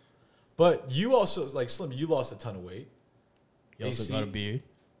into. But you also, like Slim, you lost a ton of weight. You also AC got a beard.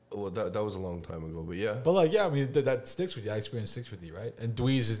 Well, that was a long time ago, but yeah. But like, yeah, I mean, that sticks with you. That experience sticks with you, right? And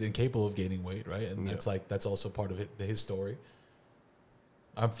Dweez is incapable of gaining weight, right? And that's also part of his story.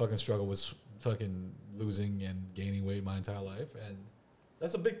 I'm fucking struggled with fucking losing and gaining weight my entire life. And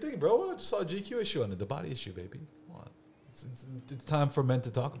that's a big thing, bro. I just saw a GQ issue on it, the body issue, baby. Come on. It's time for men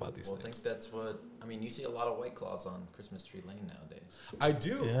to talk about these Well, I think things. that's what I mean. You see a lot of White Claws on Christmas Tree Lane nowadays. I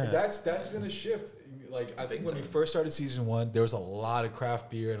do. Yeah. That's been a shift. Like I think when we first started season 1, there was a lot of craft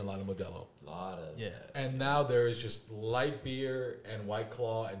beer and a lot of Modelo. A lot of And now there is just light beer and White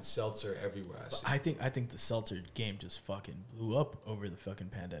Claw and seltzer everywhere. But I think the seltzer game just fucking blew up over the fucking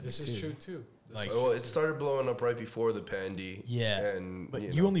pandemic. This is true too. Like, Well, it started blowing up right before the pandy. yeah, And but you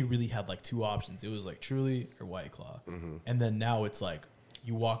you know. only really had like 2 options. It was like Truly or White Claw, and then now it's like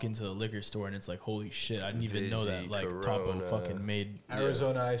you walk into a liquor store and it's like, holy shit, I didn't even know that Vizzy, like Corona. Topo fucking made.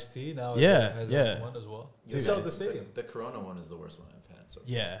 Arizona iced tea now. Yeah, has yeah. one as well. Yeah, They sell at the stadium. The Corona one is the worst one I've had. So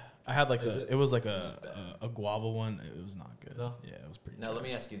Yeah, I had like Is it it? was like a guava one. It was not good. No? Yeah, it was pretty. now let trash.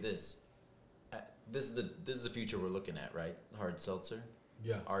 me ask you this: this is the future we're looking at, right? Hard seltzer.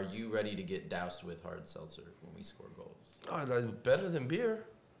 Yeah. Are you ready to get doused with hard seltzer when we score goals? Oh, that's better than beer,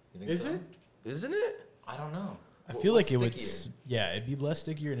 You think Is so? it? isn't it? I don't know. I feel like What's it would. stickier? Yeah, it'd be less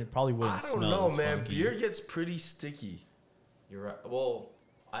stickier and it probably wouldn't I don't smell. know, as man. funky. Beer gets pretty sticky. You're right. Well,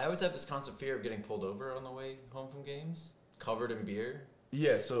 I always have this constant fear of getting pulled over on the way home from games, covered in beer.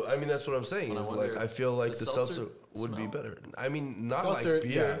 Yeah, so I mean that's what I'm saying. But I Is wonder like if I feel like the the seltzer seltzer would be smell? better. I mean, not Seltzer, like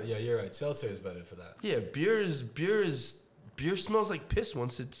beer. yeah, you're right. Seltzer is better for that. Yeah, beer smells like piss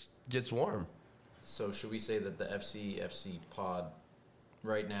once it gets warm. So should we say that the FC pod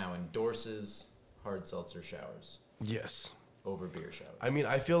right now endorses hard seltzer showers Yes. over beer showers? I mean,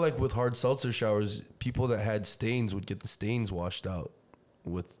 I feel like with hard seltzer showers, people that had stains would get the stains washed out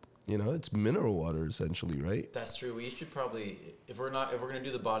with, it's mineral water essentially, right? That's true. We should probably, if we're gonna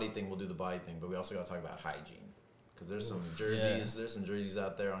do the body thing, we'll do the body thing. But we also gotta talk about hygiene, because there's some jerseys. There's some jerseys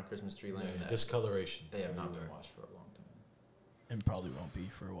out there on Christmas tree land that Discoloration. they have not been everywhere. washed for a long time. and probably won't be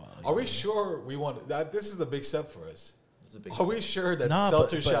for a while. Are we either. sure we want that? This is the big step for us. It's a big Are we step. sure that Nah,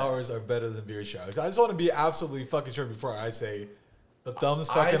 seltzer but- showers are better than beer showers? I just want to be absolutely fucking sure before I say the thumbs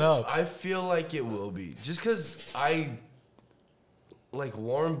fucking up. I feel like it will be. Just because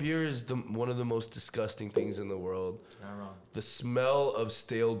warm beer is one of the most disgusting things in the world. You're not wrong. The smell of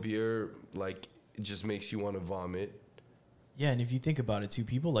stale beer, it just makes you want to vomit. Yeah, and if you think about it too,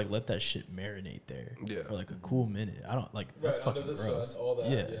 people like let that shit marinate there Yeah. for like a cool minute. I don't like that's fucking gross.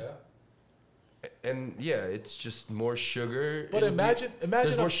 And yeah, it's just more sugar. But imagine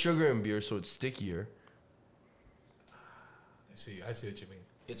there's more if- sugar in beer, so it's stickier. I see what you mean.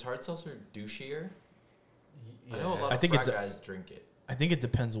 Is hard seltzer douchier? Yeah. I know a lot I of think frat it's guys drink it. I think it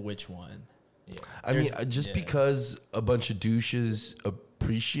depends which one. Yeah. I mean, There's- just yeah. because a bunch of douches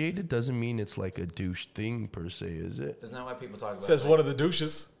appreciate it doesn't mean it's like a douche thing per se, is it? Isn't that why people talk about? Says like, one of the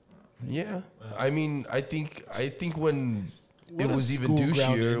douches. Yeah. I mean, I think when What it a was even school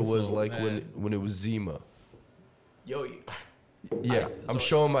ground douchier was insult, like man. when it was Zima. Yo, Yeah, I'm so-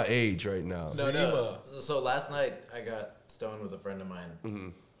 showing my age right now. no. Zima. So last night I got stoned with a friend of mine, Mm-hmm.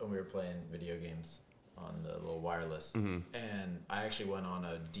 and we were playing video games on the little wireless. Mm-hmm. And I actually went on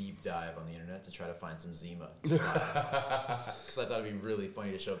a deep dive on the internet to try to find some Zima, because I thought it'd be really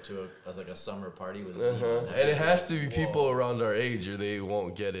funny to show up to a summer party with Zima. Uh-huh. And it has to be Whoa. people around our age, or they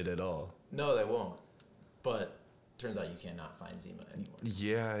won't get it at all. No, they won't. But turns out you cannot find Zima anymore.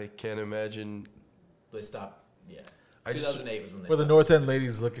 Yeah, I can't imagine. They stopped. Yeah, I just- 2008 was when they. For the stopped. North End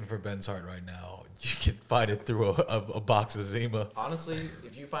ladies looking for Ben's heart right now, you can find it through a box of Zima. Honestly,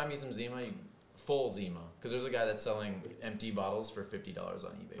 if you find me some Zima, full Zima, because there's a guy that's selling empty bottles for $50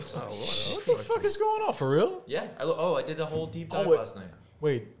 on eBay. What the fuck is going on for real? Yeah. I did a whole deep dive wait. last night.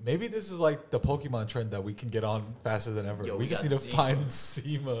 Wait, maybe this is like the Pokemon trend that we can get on faster than ever. Yo, we we just got need to Zima. find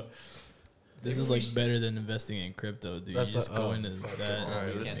Zima. This is like better than investing in crypto, dude. That's You just a- go oh, into fuck that. All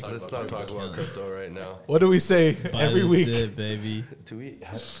right, We let's can't talk not about talk crypto. about crypto right now. What do we say Buy every the week? dip, baby. Do we?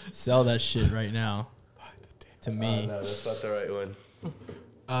 Sell that shit right now. To me, No, that's not the right one.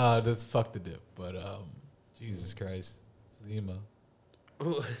 That's fuck the dip. But Jesus Christ, Zima.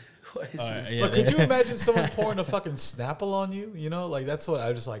 What is Alright, this? yeah. But could you imagine someone pouring a fucking Snapple on you? You know, like that's what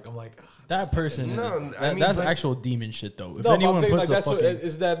I just like. I'm like, ugh. that person No, is I mean, that's but- actual demon shit though. If No, but I'm anyone thinking, puts like, a that's what, fucking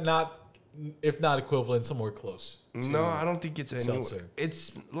is that not, if not equivalent, somewhere close? No, I don't think it's anywhere. seltzer.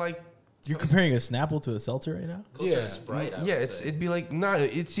 It's like you're comparing a Snapple to a seltzer right now? Closer Yeah. to Sprite, I yeah, would it's say. it'd be like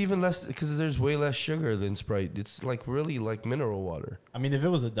it's even less because there's way less sugar than Sprite. It's like really like mineral water. I mean, if it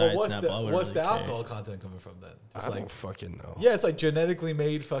was a But diet what's Snapple, the I would what's really the care. alcohol content coming from then? Just I like don't fucking know. yeah, it's like genetically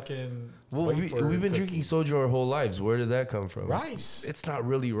made fucking. Well, we've wafer been cookie. drinking soju our whole lives. Where did that come from? rice. It's not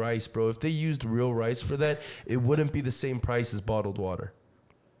really rice, bro. If they used real rice for that, it wouldn't be the same price as bottled water.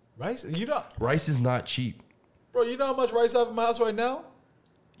 Rice. You know, Rice is not cheap. bro. You know how much rice I have in my house right now?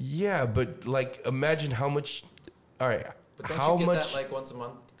 Yeah, but like imagine how much. All right, But don't how you get much? that like once a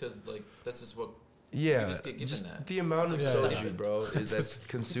month? Because like that's just what. yeah, just get given that. the amount of It's like soju, stipend. bro, that's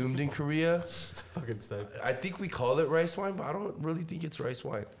consumed in Korea. It's fucking sick. I think we call it rice wine, but I don't really think it's rice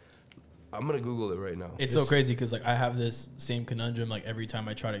wine. I'm gonna Google it right now. It's so crazy because like I have this same conundrum like every time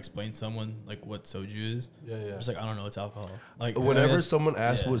I try to explain to someone like what soju is. Yeah, yeah. I'm just like I don't know, it's alcohol. Like Whenever I guess- someone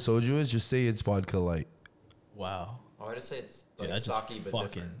asks yeah. what soju is, just say it's vodka light. Wow, Oh, I just say it's dude, like that's just sake, but fucking.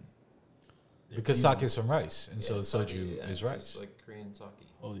 different. Because sake is from rice, and so Yeah, soju sake, yeah, is it's rice. just like Korean sake.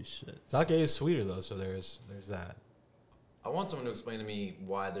 Holy shit! Sake is sweeter though, so there's that. I want someone to explain to me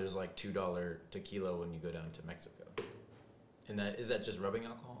why there's like $2 tequila when you go down to Mexico. And is that just rubbing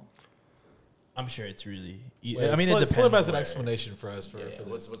alcohol? I'm sure it's really. Wait, I mean, it depends. Slim has an where. explanation for us for Yeah,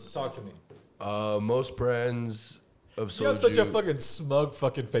 this. what's the Talk to me. Most brands of soju You have such a fucking smug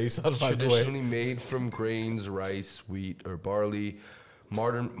fucking face on my way. traditionally made from grains, rice, wheat, or barley.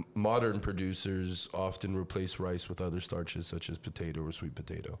 Modern producers often replace rice with other starches such as potato or sweet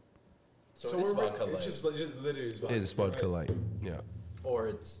potato. So it's vodka light. It's just literally is vodka. It is vodka right? light. Yeah. Or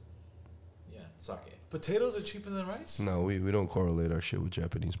it's, sake. Potatoes are cheaper than rice? No, we don't correlate our shit with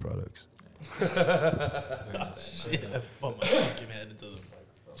Japanese products. Shit, I bumped my fucking head into the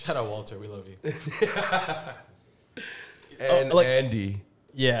microphone. Shout out Walter, we love you. And like- Andy.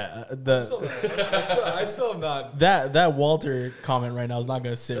 Yeah, I still am not. that Walter comment right now is not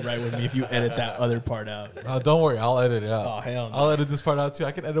gonna sit right with me if you edit that other part out. Don't worry, I'll edit it out. Oh hell no. I'll edit this part out too.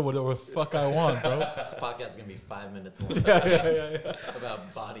 I can edit whatever the fuck I want, bro. This podcast is going to be 5 minutes long yeah.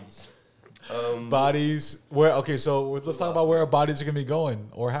 about bodies. Bodies. So let's talk about where our bodies are gonna be going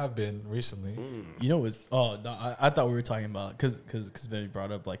or have been recently. You know what's? Oh, no, I thought we were talking about because Benny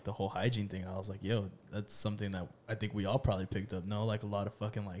brought up like the whole hygiene thing. I was like, yo, that's something that I think we all probably picked up. No, like a lot of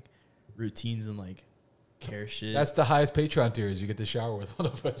fucking like routines and like care shit. That's the highest Patreon tier is you get to shower with one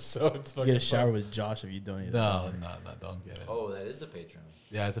of us. So it's you fucking get a shower fun. with Josh if you donate. No, don't get it. Oh, that is a Patreon.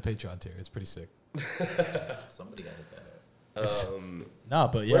 Yeah, it's a Patreon tier. It's pretty sick. Somebody got that out. No,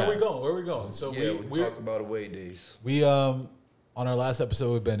 but yeah. Where are we going? So Yeah, we talk about away days. on our last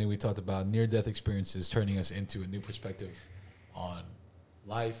episode with Benny, we talked about near-death experiences turning us into a new perspective on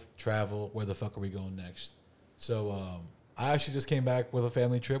life, travel, where the fuck are we going next. So I actually just came back with a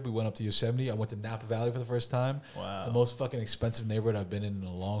family trip. We went up to Yosemite. I went to Napa Valley for the first time. Wow. The most fucking expensive neighborhood I've been in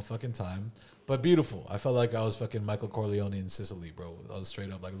a long fucking time. But beautiful. I felt like I was fucking Michael Corleone in Sicily, bro. I was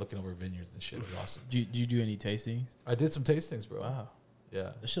straight up like looking over vineyards and shit. It was awesome. Did you do any tastings? I did some tastings, bro. Wow,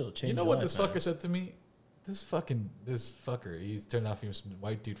 Yeah. that shit'll change. You know your what life, this man. fucker said to me? This fucker. He's turned out he was some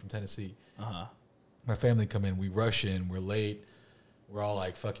white dude from Tennessee. Uh-huh. My family come in. We rush in. We're late. We're all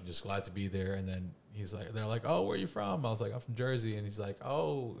like fucking just glad to be there. And then they're like, oh, where are you from? I was like, I'm from Jersey. And he's like,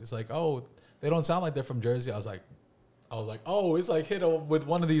 oh, they don't sound like they're from Jersey. I was like, oh, it's like hit with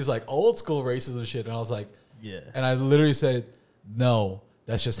one of these like old school racism shit. And I was like, Yeah. and I literally said, no,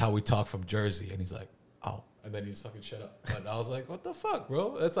 that's just how we talk from Jersey. And he's like, oh. And then he's fucking shut up. And I was like, what the fuck,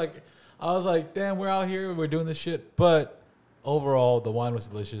 bro? That's like, I was like, damn, we're out here. We're doing this shit. But overall, the wine was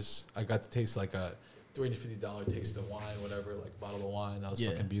delicious. I got to taste like a $350 taste of wine, whatever, like bottle of wine. That was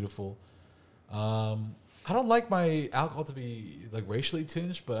fucking beautiful. I don't like my alcohol to be like racially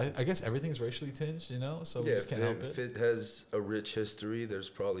tinged, but I guess everything's racially tinged, you know? So we Yeah, just can't help if it. it has a rich history, there's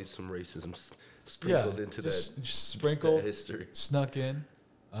probably some racism sprinkled into just that sprinkled, history. snuck in.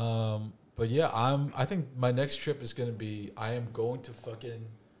 But yeah, I think my next trip is gonna be I am going to fucking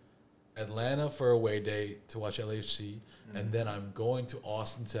Atlanta for a away day to watch LAFC, and then I'm going to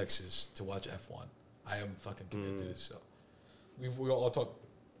Austin, Texas to watch F1. I am fucking committed to this show. We've all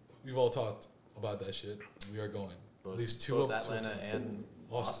talked about that shit. We are going. Both, At least both Atlanta and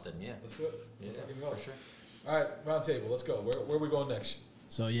Austin. Yeah. Let's do it. Yeah, Fucking go. for sure. All right, round table. Let's go. Where are we going next?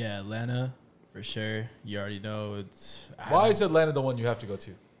 So yeah, Atlanta for sure. You already know it's. Why is Atlanta the one you have to go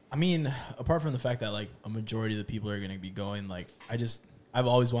to? I mean, apart from the fact that like a majority of the people are going to be going, like I've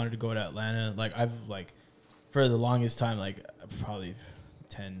always wanted to go to Atlanta. Like I've like for the longest time, like probably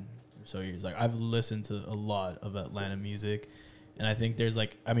 10 or so years, like I've listened to a lot of Atlanta music, and I think there's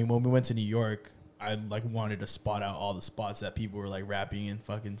like, I mean, when we went to New York, I like wanted to spot out all the spots that people were like rapping in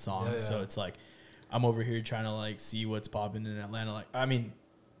fucking songs. Yeah, yeah. So it's like I'm over here trying to like see what's popping in Atlanta. Like I mean,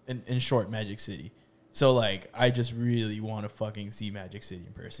 in short, Magic City. So, like, I just really want to fucking see Magic City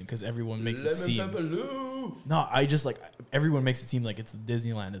in person because everyone makes it seem... No, I just, like, everyone makes it seem like it's the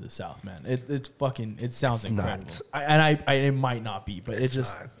Disneyland of the South, man. It's fucking... It sounds It's incredible. not. It might not be, but It's it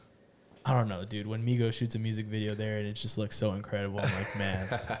just... not. I don't know, dude. When Migos shoots a music video there and it just looks so incredible, I'm like, man,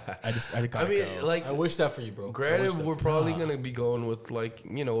 I gotta I mean, go. like, I wish that for you, bro. I wish granted, that we're for you. probably going to be going with, like,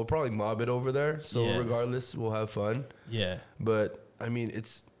 you know, we'll probably mob it over there. So, Yeah. regardless, we'll have fun. Yeah. But, I mean,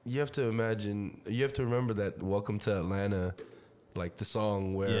 you have to remember that Welcome to Atlanta, like the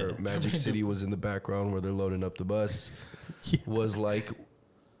song where Yeah. Magic City was in the background where they're loading up the bus, was like,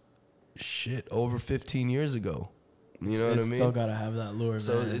 shit, over 15 years ago. You know what I mean? Still gotta have that lure,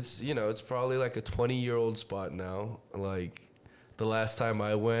 So man. it's, you know, it's probably like a 20-year-old spot now. Like the last time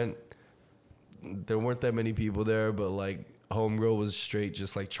I went, there weren't that many people there, but like homegirl was straight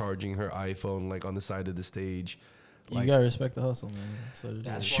just like charging her iPhone like on the side of the stage, You gotta respect the hustle, man. So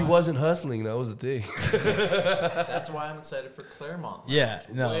That's She why- wasn't hustling. That was the thing. That's why I'm excited for Claremont. yeah,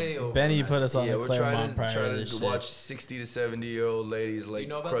 Way no. over Benny that. put us on Yeah, the we're Claremont trying prior to to this shit. watch 60 to 70-year-old ladies like you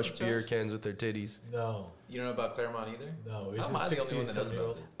know about crush this, beer Josh? cans with their titties. No, You don't know about Claremont either? no. How Is am I it the only 60 one that knows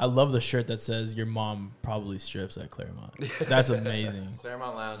about it? I love the shirt that says "Your mom probably strips at Claremont." That's amazing.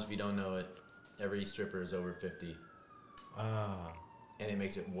 Claremont Lounge, if you don't know it, every stripper is over 50, Ah, and it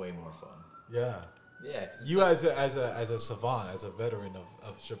makes it way more fun. yeah. Yeah, 'cause it's You like- as a savant, as a veteran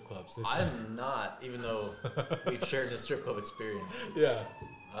of strip clubs. This is I'm not, even though we've shared a strip club experience. yeah.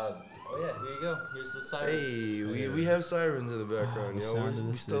 Oh yeah, here you go. Here's the sirens. Hey, we have sirens in the background, the yo. sound of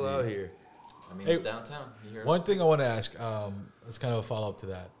We're the still city. out here. I mean, Hey, it's downtown. You hear One thing I want to ask, it's kind of a follow up to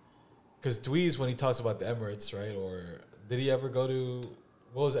that, because Dweez, when he talks about the Emirates, right? Or did he ever go to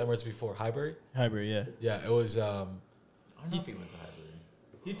what was Emirates before Highbury? Hybrid, yeah. Yeah, it was. I don't know if he went to Highbury.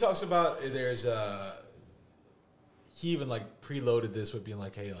 He talks about there's he even like preloaded this with being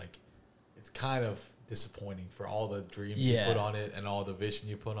like, hey, like it's kind of disappointing for all the dreams Yeah. you put on it and all the vision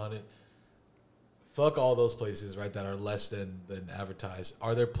you put on it. Fuck all those places, right, that are less than advertised.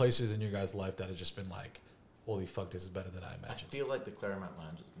 Are there places in your guys' life that have just been like, holy fuck, this is better than I I imagined? feel like the Claremont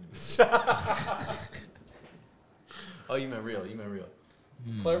Lounge is going to be. Oh, you meant real. You meant real.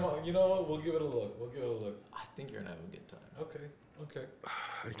 Claremont, you know what? We'll give it a look. I think you're going to have a good time. Okay.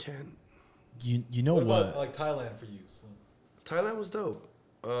 I can't. You know What what? about like Thailand for you? So, Thailand was dope.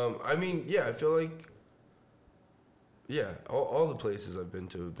 I mean, yeah, I feel like, yeah, all the places I've been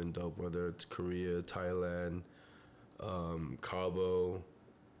to have been dope, whether it's Korea, Thailand, Cabo,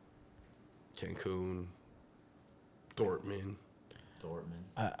 Cancun, Dortmund.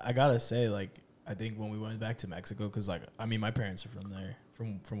 I gotta say, like, I think when we went back to Mexico, because, like, I mean, my parents are from there,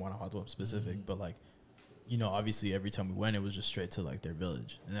 from Guanajuato specific, but, like, you know, obviously every time we went, it was just straight to, like, their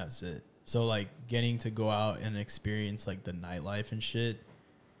village, and that's it. So, like, getting to go out and experience, like, the nightlife and shit,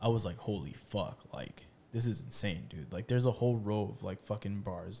 I was like, holy fuck, like, this is insane, dude. Like, there's a whole row of, like, fucking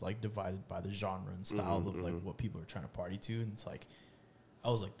bars, like, divided by the genre and style of, like, what people are trying to party to, and it's like, I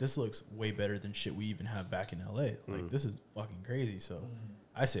was like, this looks way better than shit we even have back in LA. Like, this is fucking crazy. So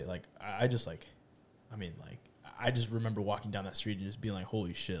I say, like, I just, like, I mean, like, I just remember walking down that street and just being like,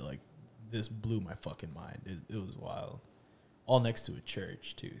 holy shit, like, this blew my fucking mind. It was wild. All next to a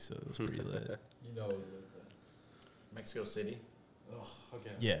church, too, so it was pretty lit. you know, Mexico City. oh,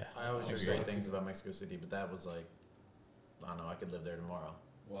 okay. Yeah. I always hear Okay. great things about Mexico City, but that was like, I don't know, I could live there tomorrow.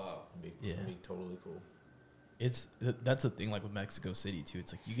 Wow. It'd be totally cool. That's the thing, like, with Mexico City, too.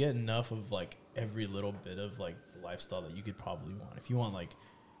 It's like you get enough of, like, every little bit of, like, the lifestyle that you could probably want. If you want, like,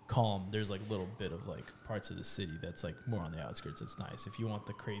 calm, there's, like, a little bit of, like, parts of the city that's, like, more on the outskirts. It's nice. If you want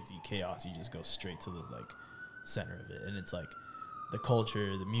the crazy chaos, you just go straight to the, like, center of it. And it's, like, the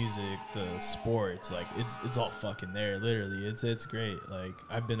culture, the music, the sports, like, it's all fucking there, literally. It's great. Like,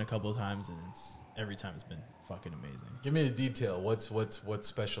 I've been a couple of times, and every time it's been fucking amazing. Give me the detail. What's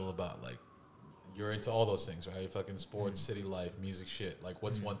special about, like, you're into all those things, right? Fucking sports, city life, music, shit. Like,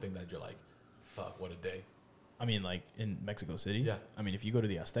 what's one thing that you're like, fuck, what a day? I mean, like, in Mexico City? Yeah. I mean, if you go to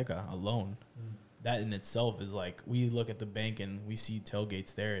the Azteca alone, that in itself is, like, we look at the bank and we see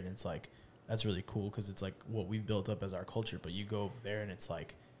tailgates there, and it's, like, that's really cool because it's, like, what we've built up as our culture. But you go over there and it's,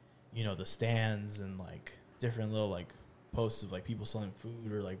 like, you know, the stands and, like, different little, like, posts of, like, people selling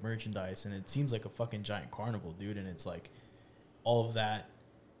food or, like, merchandise. And it seems like a fucking giant carnival, dude. And it's, like, all of that,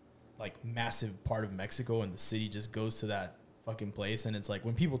 like, massive part of Mexico and the city just goes to that fucking place. And it's like,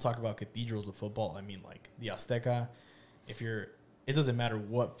 when people talk about cathedrals of football, I mean, like, the Azteca, it doesn't matter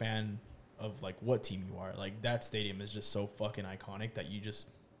what fan of, like, what team you are, like, that stadium is just so fucking iconic that you just,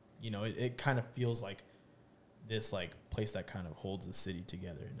 you know, it kind of feels like this, like, place that kind of holds the city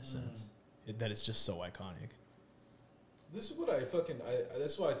together in a sense, that it's just so iconic. This is what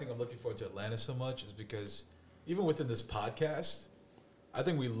that's why I think I'm looking forward to Atlanta so much, is because even within this podcast, I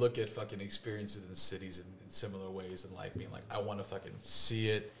think we look at fucking experiences in cities in similar ways, and, like, being like, I want to fucking see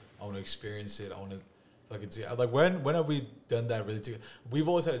it, I want to experience it, I want to fucking see it. Like, when have we done that really together? We've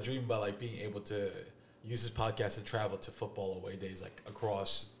always had a dream about, like, being able to use this podcast to travel to football away days, like,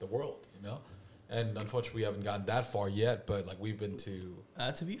 across the world, you know? And unfortunately, we haven't gotten that far yet, but, like, we've been to...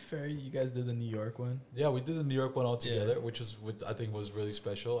 To be fair, you guys did the New York one. Yeah, we did the New York one all together, which I think was really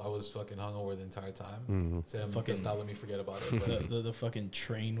special. I was fucking hungover the entire time. Sam does not let me forget about it. But The fucking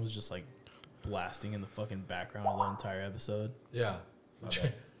train was just, like, blasting in the fucking background of the entire episode. yeah,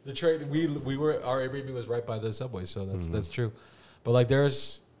 the train our Airbnb was right by the subway, so that's true. But, like,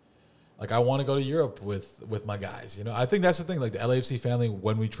 there's, like, I want to go to Europe with my guys. You know, I think that's the thing. Like, the LAFC family,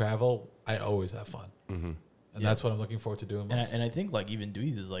 when we travel, I always have fun. And that's what I'm looking forward to doing most. And I think, like, even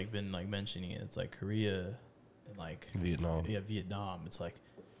Dweez has, like, been, like, mentioning it. It's like Korea in like Vietnam. Yeah, Vietnam. It's like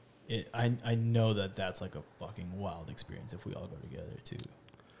I know that's like a fucking wild experience if we all go together too.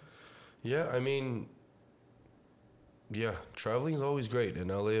 Yeah, I mean, yeah, traveling is always great, and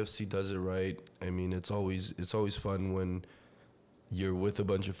LAFC does it right. I mean, it's always fun when you're with a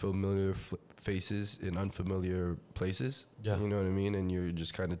bunch of familiar faces in unfamiliar places. Yeah. You know what I mean? And you're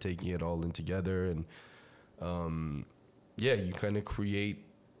just kind of taking it all in together, and yeah, you kind of create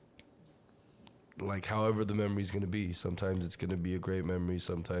like however the memory's gonna be. Sometimes it's gonna be a great memory.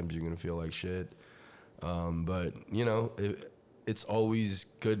 Sometimes you're gonna feel like shit. But you know, it's always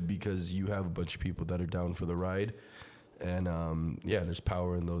good because you have a bunch of people that are down for the ride, and yeah, there's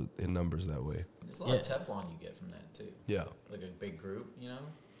power in numbers that way. There's a lot of Teflon you get from that too. Yeah. Like a big group, you know.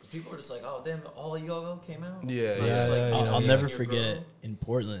 Because people are just like, oh damn, all of y'all came out. Yeah, It's not yeah, just like, yeah, you yeah. know, I'll you never and your forget bro. in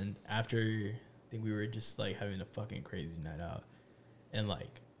Portland after I think we were just like having a fucking crazy night out, and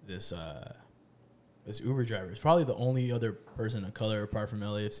like this Uber driver is probably the only other person of color apart from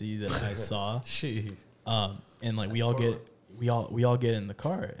LAFC that I saw. She. And like we all get in the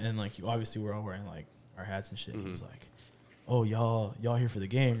car, and like obviously we're all wearing like our hats and shit. Mm-hmm. He's like, "Oh, y'all here for the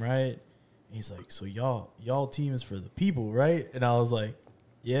game, right?" And he's like, "So y'all team is for the people, right?" And I was like,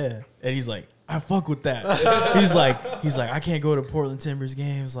 "Yeah." And he's like, "I fuck with that." he's like, "I can't go to Portland Timbers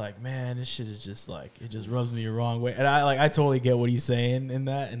games. Like, man, this shit is just like it just rubs me the wrong way." And I totally get what he's saying in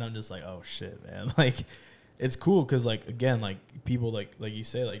that, and I'm just like, "Oh shit, man!" Like, it's cool because like again, like people like you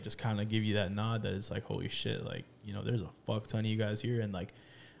say, like just kind of give you that nod that it's like, holy shit, like you know, there's a fuck ton of you guys here, and like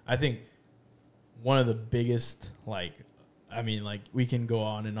I think one of the biggest like. I mean, like, we can go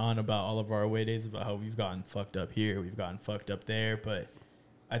on and on about all of our away days, about how we've gotten fucked up here, we've gotten fucked up there, but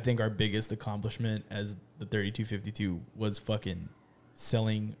I think our biggest accomplishment as the 3252 was fucking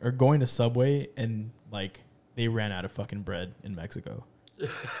selling or going to Subway, and, like, they ran out of fucking bread in Mexico.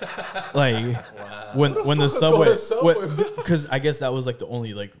 Like, Wow. when the going Subway, to Subway? because I guess that was, like, the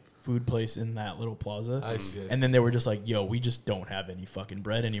only, like, food place in that little plaza. I see. And then they were just like, yo, we just don't have any fucking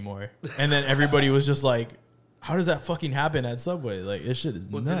bread anymore. And then everybody was just like, how does that fucking happen at Subway? Like, this shit is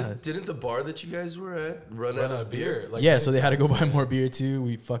Well, nuts. didn't the bar that you guys were at run out of beer? Like Yeah, many so they had to go times. buy more beer too.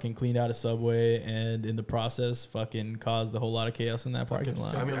 We fucking cleaned out a Subway, and in the process, fucking caused a whole lot of chaos in that parking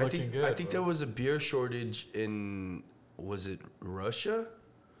lot. I mean, You're looking good, I think bro. there was a beer shortage in, was it Russia?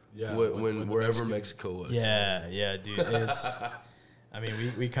 Yeah, When the wherever Mexican- Mexico was. Yeah, dude. It's, I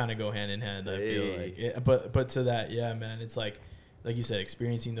mean, we kind of go hand in hand. I feel Hey. like, but to that, yeah, man. It's like you said,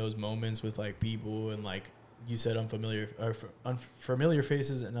 experiencing those moments with like people and like you said, unfamiliar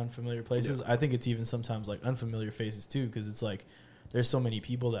faces and unfamiliar places. Yeah. I think it's even sometimes like unfamiliar faces too, because it's like there's so many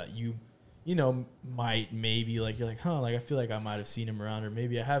people that you know maybe like you're like, huh, like I feel like I might have seen him around, or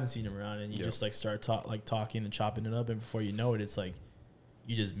maybe I haven't seen him around, and you Yeah. just like start talking and chopping it up, and before you know it, it's like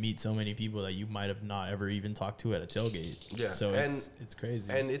you just meet so many people that you might have not ever even talked to at a tailgate. Yeah, So and- it's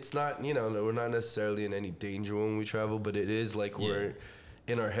crazy. And it's not, we're not necessarily in any danger when we travel, but it is like we're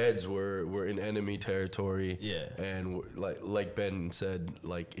in our heads, we're in enemy territory. Yeah. And like Ben said,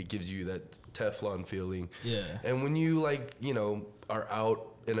 like it gives you that Teflon feeling. Yeah. And when you are out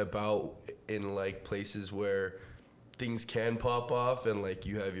and about in like places where things can pop off and like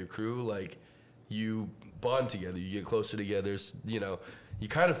you have your crew, like you bond together, you get closer together, you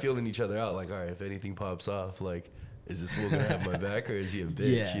kind of feeling each other out. Like, all right, if anything pops off, like, is this fool gonna have my back or is he a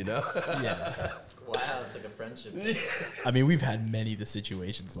bitch? Yeah. You know? Yeah. Wow, it's like a friendship. I mean, we've had many of the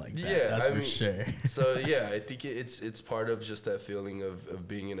situations like that. Yeah, That's I for mean, sure. So yeah, I think it's part of just that feeling of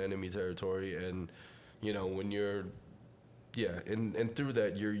being in enemy territory, and when you're, and through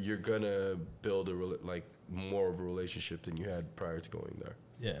that you're gonna build more of a relationship than you had prior to going there.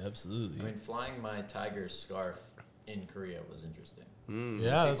 Yeah, absolutely. I mean, flying my tiger scarf in Korea was interesting.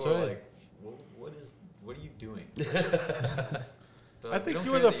 Yeah, that's People are right. like, what are you doing? I think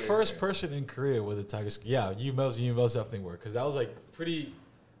you were the first person in Korea with a tiger scarf. Yeah, you most definitely were, because that was like pretty.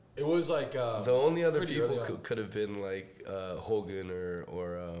 It was like The only other pretty people early on. could have been like Hogan or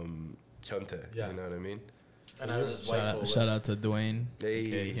Hyuntae. Yeah. You know what I mean? And I was just white Shout out to Dwayne. Hey.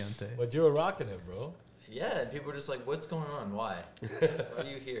 aka Hyuntae. But you were rocking it, bro. Yeah, and people were just like, "What's going on? Why? Why are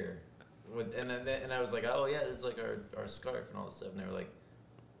you here?" And I was like, "Oh yeah, this is like our scarf and all this stuff." And they were like,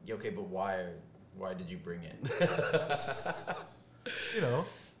 yeah, "Okay, but why did you bring it?" You know.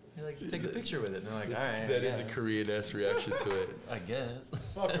 You're like, "Take a picture with it." And they're like, "All right, That is yeah, a Korean-esque reaction to it. I guess."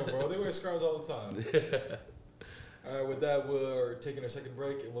 Fuck them, bro. They wear scarves all the time. All right, with that, we're taking our second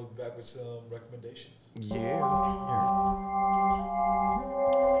break, and we'll be back with some recommendations. Yeah.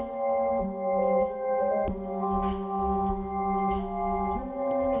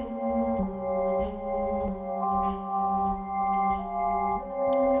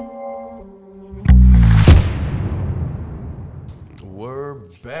 we're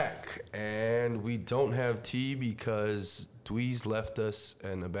back, and we don't have T because Dweez left us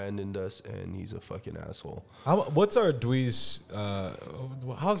and abandoned us, and he's a fucking asshole. What's our Dweez?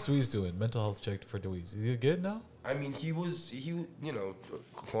 How's Dweez doing? Mental health check for Dweez. Is he good now? I mean,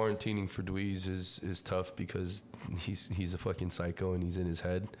 quarantining for Dweez is tough because he's a fucking psycho and he's in his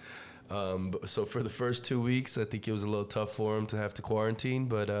head. So for the first 2 weeks, I think it was a little tough for him to have to quarantine,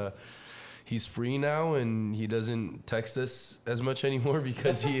 but he's free now and he doesn't text us as much anymore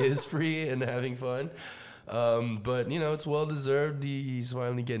because he is free and having fun. But it's well deserved. He's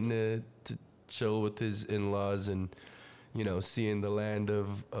finally getting to chill with his in-laws and seeing the land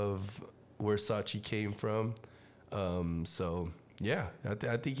of where Sachi came from. So yeah,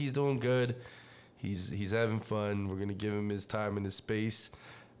 I think he's doing good. He's having fun. We're gonna give him his time and his space,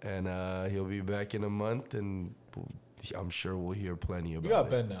 and he'll be back in a month, and I'm sure we'll hear plenty about it. You got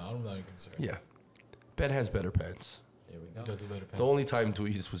Ben now. I'm not even concerned. Yeah, Ben has better pants. There we go. He does the better pants. The only time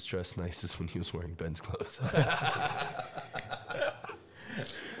Dweez was dressed nice is when he was wearing Ben's clothes.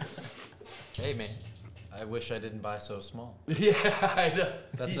 Hey man, I wish I didn't buy so small. Yeah, I know.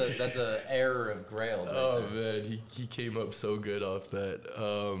 That's a error of Grail. Right Oh there. man, he came up so good off that.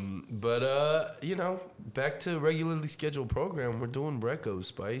 But back to regularly scheduled program. We're doing Reco,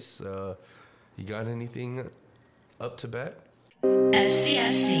 Spice. You got anything up to bat?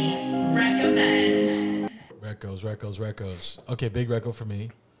 FCFC recommends. Recos. Okay, big reco for me.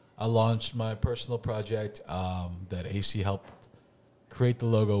 I launched my personal project that AC helped create the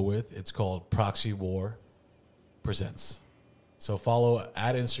logo with. It's called Proxy War Presents. So follow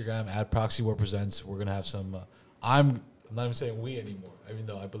at Instagram at Proxy War Presents. We're gonna have some. I'm not even saying we anymore, even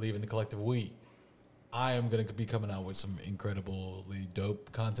though I believe in the collective we. I am gonna be coming out with some incredibly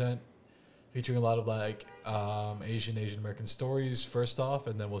dope content, featuring a lot of Asian American stories first off,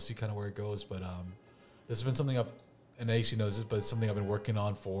 and then we'll see kind of where it goes. But this has been something and AC knows this, but it's something I've been working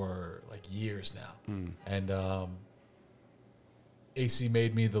on for years now. And AC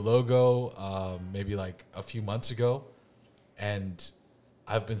made me the logo maybe a few months ago, and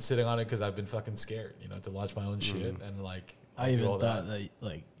I've been sitting on it because I've been fucking scared, to launch my own shit and I even thought that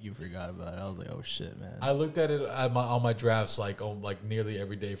you forgot about it. I was like, oh shit, man. I looked at it on my drafts nearly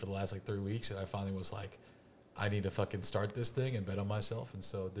every day for the last 3 weeks, and I finally was like, I need to fucking start this thing and bet on myself. And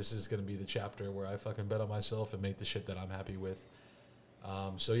so this is going to be the chapter where I fucking bet on myself and make the shit that I'm happy with.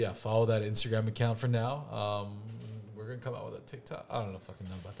 So yeah, follow that Instagram account for now. We're going to come out with a TikTok. I don't fucking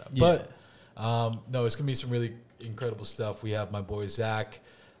know about that. Yeah. But no, it's going to be some really incredible stuff. We have my boy Zach.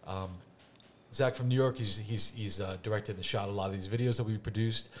 Zach from New York, he's directed and shot a lot of these videos that we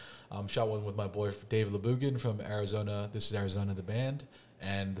produced. Shot one with my boy David Labugan from Arizona. This is Arizona, the band.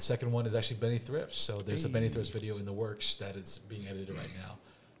 And the second one is actually Benny Thrifts. So there's a Benny Thrifts video in the works that is being edited right now.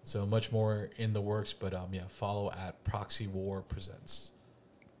 So much more in the works, but follow at Proxy War Presents.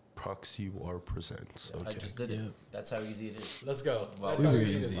 Proxy War Presents. Okay. I just did it. That's how easy it is. Let's go. While Super we're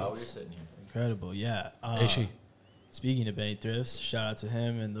easy. sitting here. Incredible, yeah. Aishi. Speaking of Benny Thrifts, shout out to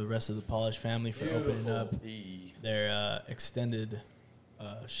him and the rest of the Polish family for opening up their extended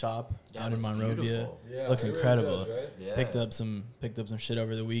shop out in Monrovia. Beautiful. Yeah, looks it really incredible. does, right? Yeah. Picked up some shit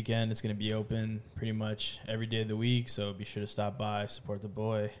over the weekend. It's gonna be open pretty much every day of the week, so be sure to stop by, support the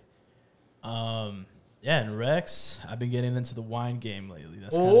boy. And Rex, I've been getting into the wine game lately.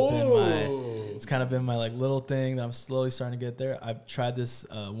 That's kind of been my little thing that I'm slowly starting to get there. I've tried this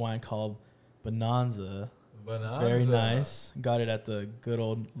wine called Bonanza. Very nice. Got it at the good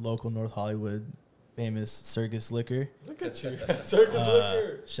old local North Hollywood famous Circus Liquor. Look at you. Circus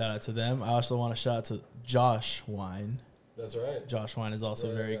Liquor. Shout out to them. I also want to shout out to Josh Wine. That's right. Josh Wine is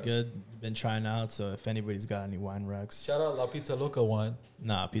also very good. Been trying out, so if anybody's got any wine Rex. Shout out La Pizza Loca wine.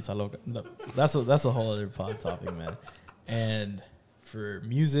 Nah, Pizza Loca. No, that's a whole other pod topic, man. And for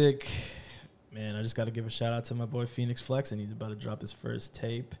music, man, I just got to give a shout out to my boy Phoenix Flex, and he's about to drop his first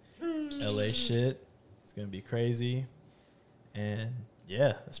tape. LA shit. It's going to be crazy. And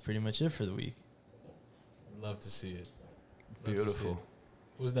yeah, that's pretty much it for the week. Love to see it. Beautiful.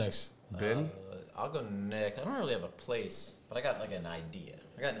 Who's next? Ben? I'll go next. I don't really have a place, but I got an idea.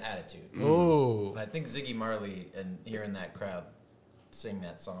 I got an attitude. Oh. And I think Ziggy Marley and hearing that crowd sing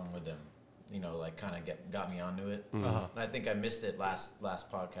that song with him, kind of got me onto it. And I think I missed it last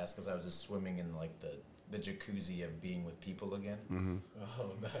podcast because I was just swimming in the jacuzzi of being with people again.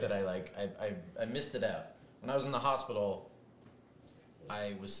 Oh, nice. That I missed it out. When I was in the hospital,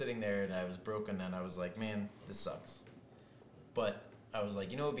 I was sitting there and I was broken and I was like, man, this sucks. But I was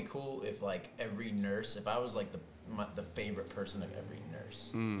like, it would be cool if every nurse, if I was the favorite person of every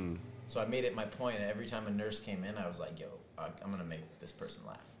nurse. So I made it my point, and every time a nurse came in, I was like, yo, I'm gonna make this person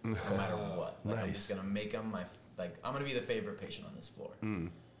laugh, no matter what. I'm Nice. just gonna make them like I'm gonna be the favorite patient on this floor.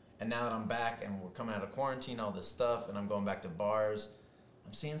 And now that I'm back and we're coming out of quarantine, all this stuff, and I'm going back to bars,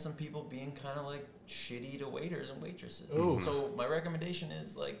 I'm seeing some people being kind of like shitty to waiters and waitresses. Ooh. So my recommendation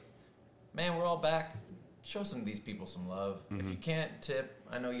is like, man, we're all back. Show some of these people some love. If you can't tip,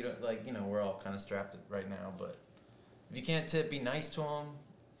 I know you don't like, you know, we're all kind of strapped right now, but if you can't tip, be nice to them.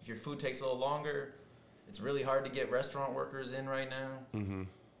 If your food takes a little longer, it's really hard to get restaurant workers in right now.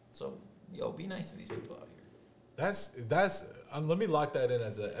 So, yo, be nice to these people out here. That's let me lock that in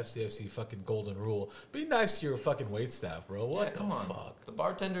as a FCFC fucking golden rule. Be nice to your fucking wait staff, bro. What Yeah, the come on. fuck? The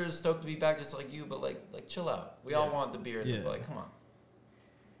bartender is stoked to be back just like you, but like chill out. We all want the beer, but like, come on.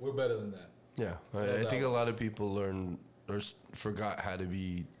 We're better than that. Yeah, I think a lot of people learned or forgot how to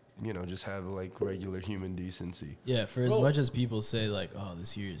be, you know, just have like regular human decency. Yeah, for as much as people say like, "Oh,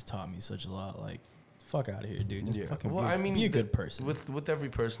 this year has taught me such a lot," like, fuck out of here, dude. Just fucking be a good person. With every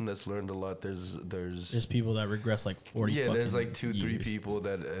person that's learned a lot, there's people that regress like 40. Yeah, there's like fucking 2-3 years. people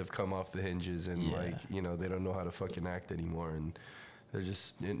that have come off the hinges and like, you know, they don't know how to fucking act anymore, and they're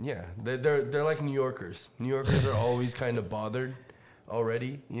just they're like New Yorkers. New Yorkers are always kind of bothered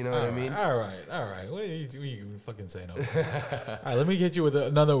already. You know what I mean? All right. What are you fucking saying over there? All right, let me hit you with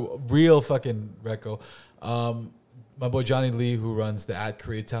another real fucking reco. My boy Johnny Lee, who runs the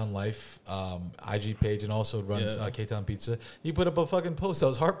 @Koreatown Life IG page and also runs K-Town Pizza, he put up a fucking post that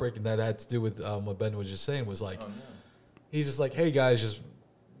was heartbreaking that had to do with what Ben was just saying. Was like, he's just like, hey guys, just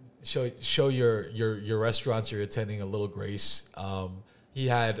show your restaurants you're attending a little grace. He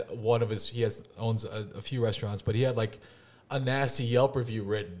had owns a few restaurants, but he had like a nasty Yelp review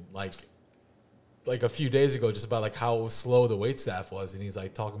written like a few days ago just about like how slow the wait staff was, and he's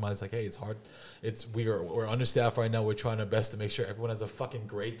like talking about it's like, hey, it's hard, we're understaffed right now, we're trying our best to make sure everyone has a fucking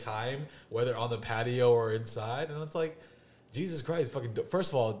great time whether on the patio or inside. And it's like, Jesus Christ, fucking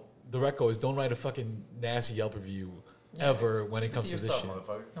first of all, the reco is don't write a fucking nasty Yelp review ever when it comes to this shit.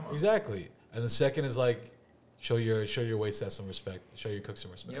 Come on. Exactly. And the second is like, show your wait staff some respect, show your cook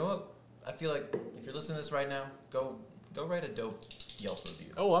some respect. You know what? I feel like if you're listening to this right now, go write a dope Yelp review.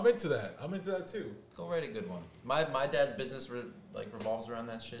 Oh, I'm into that. I'm into that too. Go write a good one. My dad's business revolves around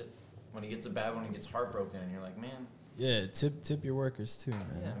that shit. When he gets a bad one, he gets heartbroken, and you're like, man. Yeah, tip your workers too,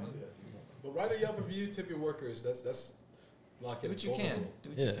 man. Yeah. But write a Yelp review, tip your workers. That's lock Do in. what you can. Do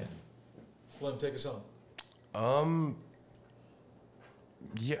what you can. Slim, take us home.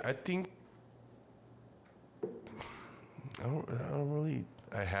 Yeah, I think I don't really.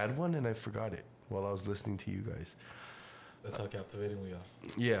 I had one and I forgot it while I was listening to you guys. That's how captivating we are.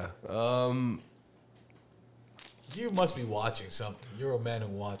 Yeah. You must be watching something. You're a man who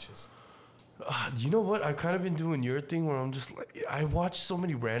watches. You know what? I've kind of been doing your thing where I'm just like, I watch so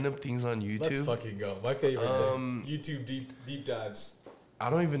many random things on YouTube. Let's fucking go. My favorite thing. YouTube deep dives.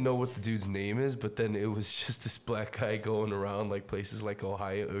 I don't even know what the dude's name is, but then it was just this black guy going around like places like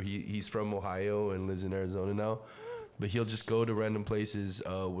Ohio. Or he's from Ohio and lives in Arizona now. But he'll just go to random places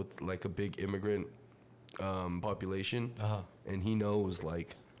with like a big immigrant population. And he knows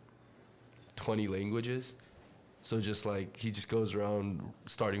like 20 languages. So just like he just goes around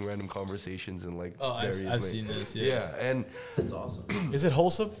starting random conversations and like various I've seen this. Yeah, and That's awesome. Is it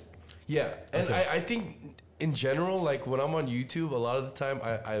wholesome? yeah, and Okay. I think in general, like when I'm on YouTube, a lot of the time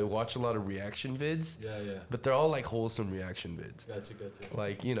I watch a lot of reaction vids. Yeah. But they're all like wholesome reaction vids. Gotcha.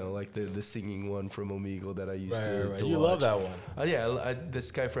 Like, you know, like the singing one from Omegle that I used to Right. to You watch. love that one. Yeah, this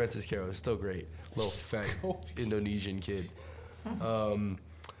guy Francis Caro is still great. Little fat Indonesian kid.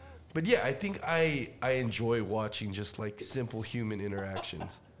 But yeah, I think I enjoy watching just like simple human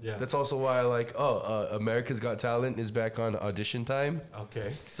interactions. Yeah. That's also why I like, America's Got Talent is back on audition time.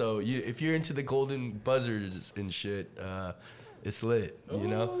 Okay. So if you're into the golden buzzers and shit, it's lit, you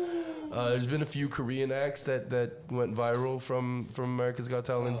know? There's been a few Korean acts that went viral from America's Got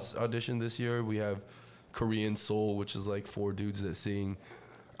Talent's audition this year. We have Korean Soul, which is like 4 dudes that sing.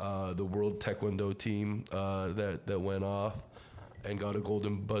 The World Taekwondo team that went off and got a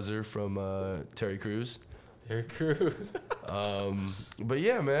golden buzzer from Terry Crews. Terry Crews. But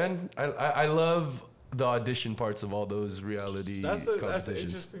yeah, man, I love the audition parts of all those reality That's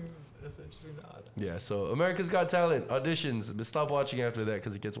competitions. That's an interesting nod. Yeah, so America's Got Talent auditions, but stop watching after that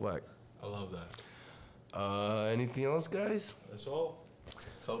because it gets whacked. I love that. Anything else, guys? That's all.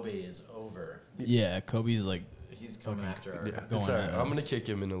 Kobe is over. Yeah, Kobe's like He's coming after our. Yeah, Going it's all right. at I'm us. gonna kick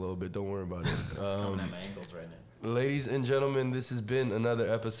him in a little bit. Don't worry about it. He's coming at my ankles right now. Ladies and gentlemen, this has been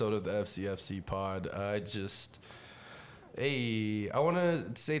another episode of the FCFC pod. I want to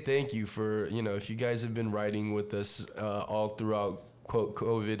say thank you for, if you guys have been riding with us all throughout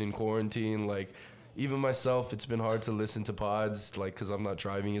COVID and quarantine. Like, even myself, it's been hard to listen to pods, like, because I'm not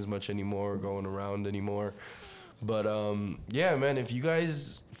driving as much anymore or going around anymore. But yeah, man, if you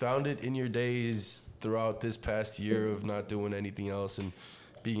guys found it in your days throughout this past year of not doing anything else and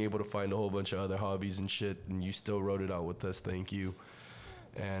being able to find a whole bunch of other hobbies and shit, and you still wrote it out with us, thank you.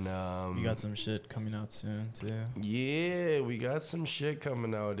 And We got some shit coming out soon too. yeah, we got some shit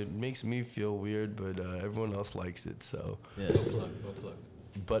coming out. It makes me feel weird, but everyone else likes it, so. Yeah. No plug.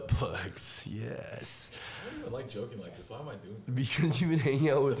 Butt plugs, yes. I don't even like joking like this. Why am I doing this? Because you've been hanging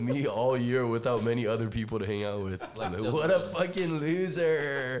out with me all year without many other people to hang out with. Flex Like, dildo what a gun. fucking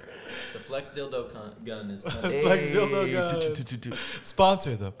loser. The Flex dildo gun is coming. Hey. Flex dildo gun.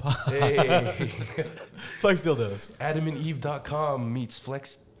 Sponsor the pod. Hey. Flex dildos. AdamandEve.com meets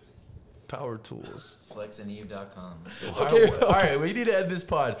Flex Power Tools. FlexandEve.com. All right, we need to end this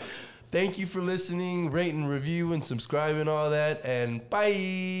pod. Thank you for listening. Rate and review and subscribe and all that. And bye.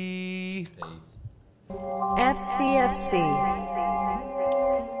 Peace. FCFC.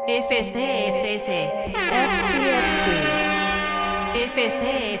 FCFC. FCFC.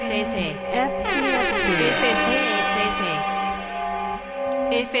 FCFC.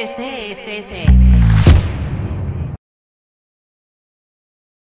 FCFC. FCFC.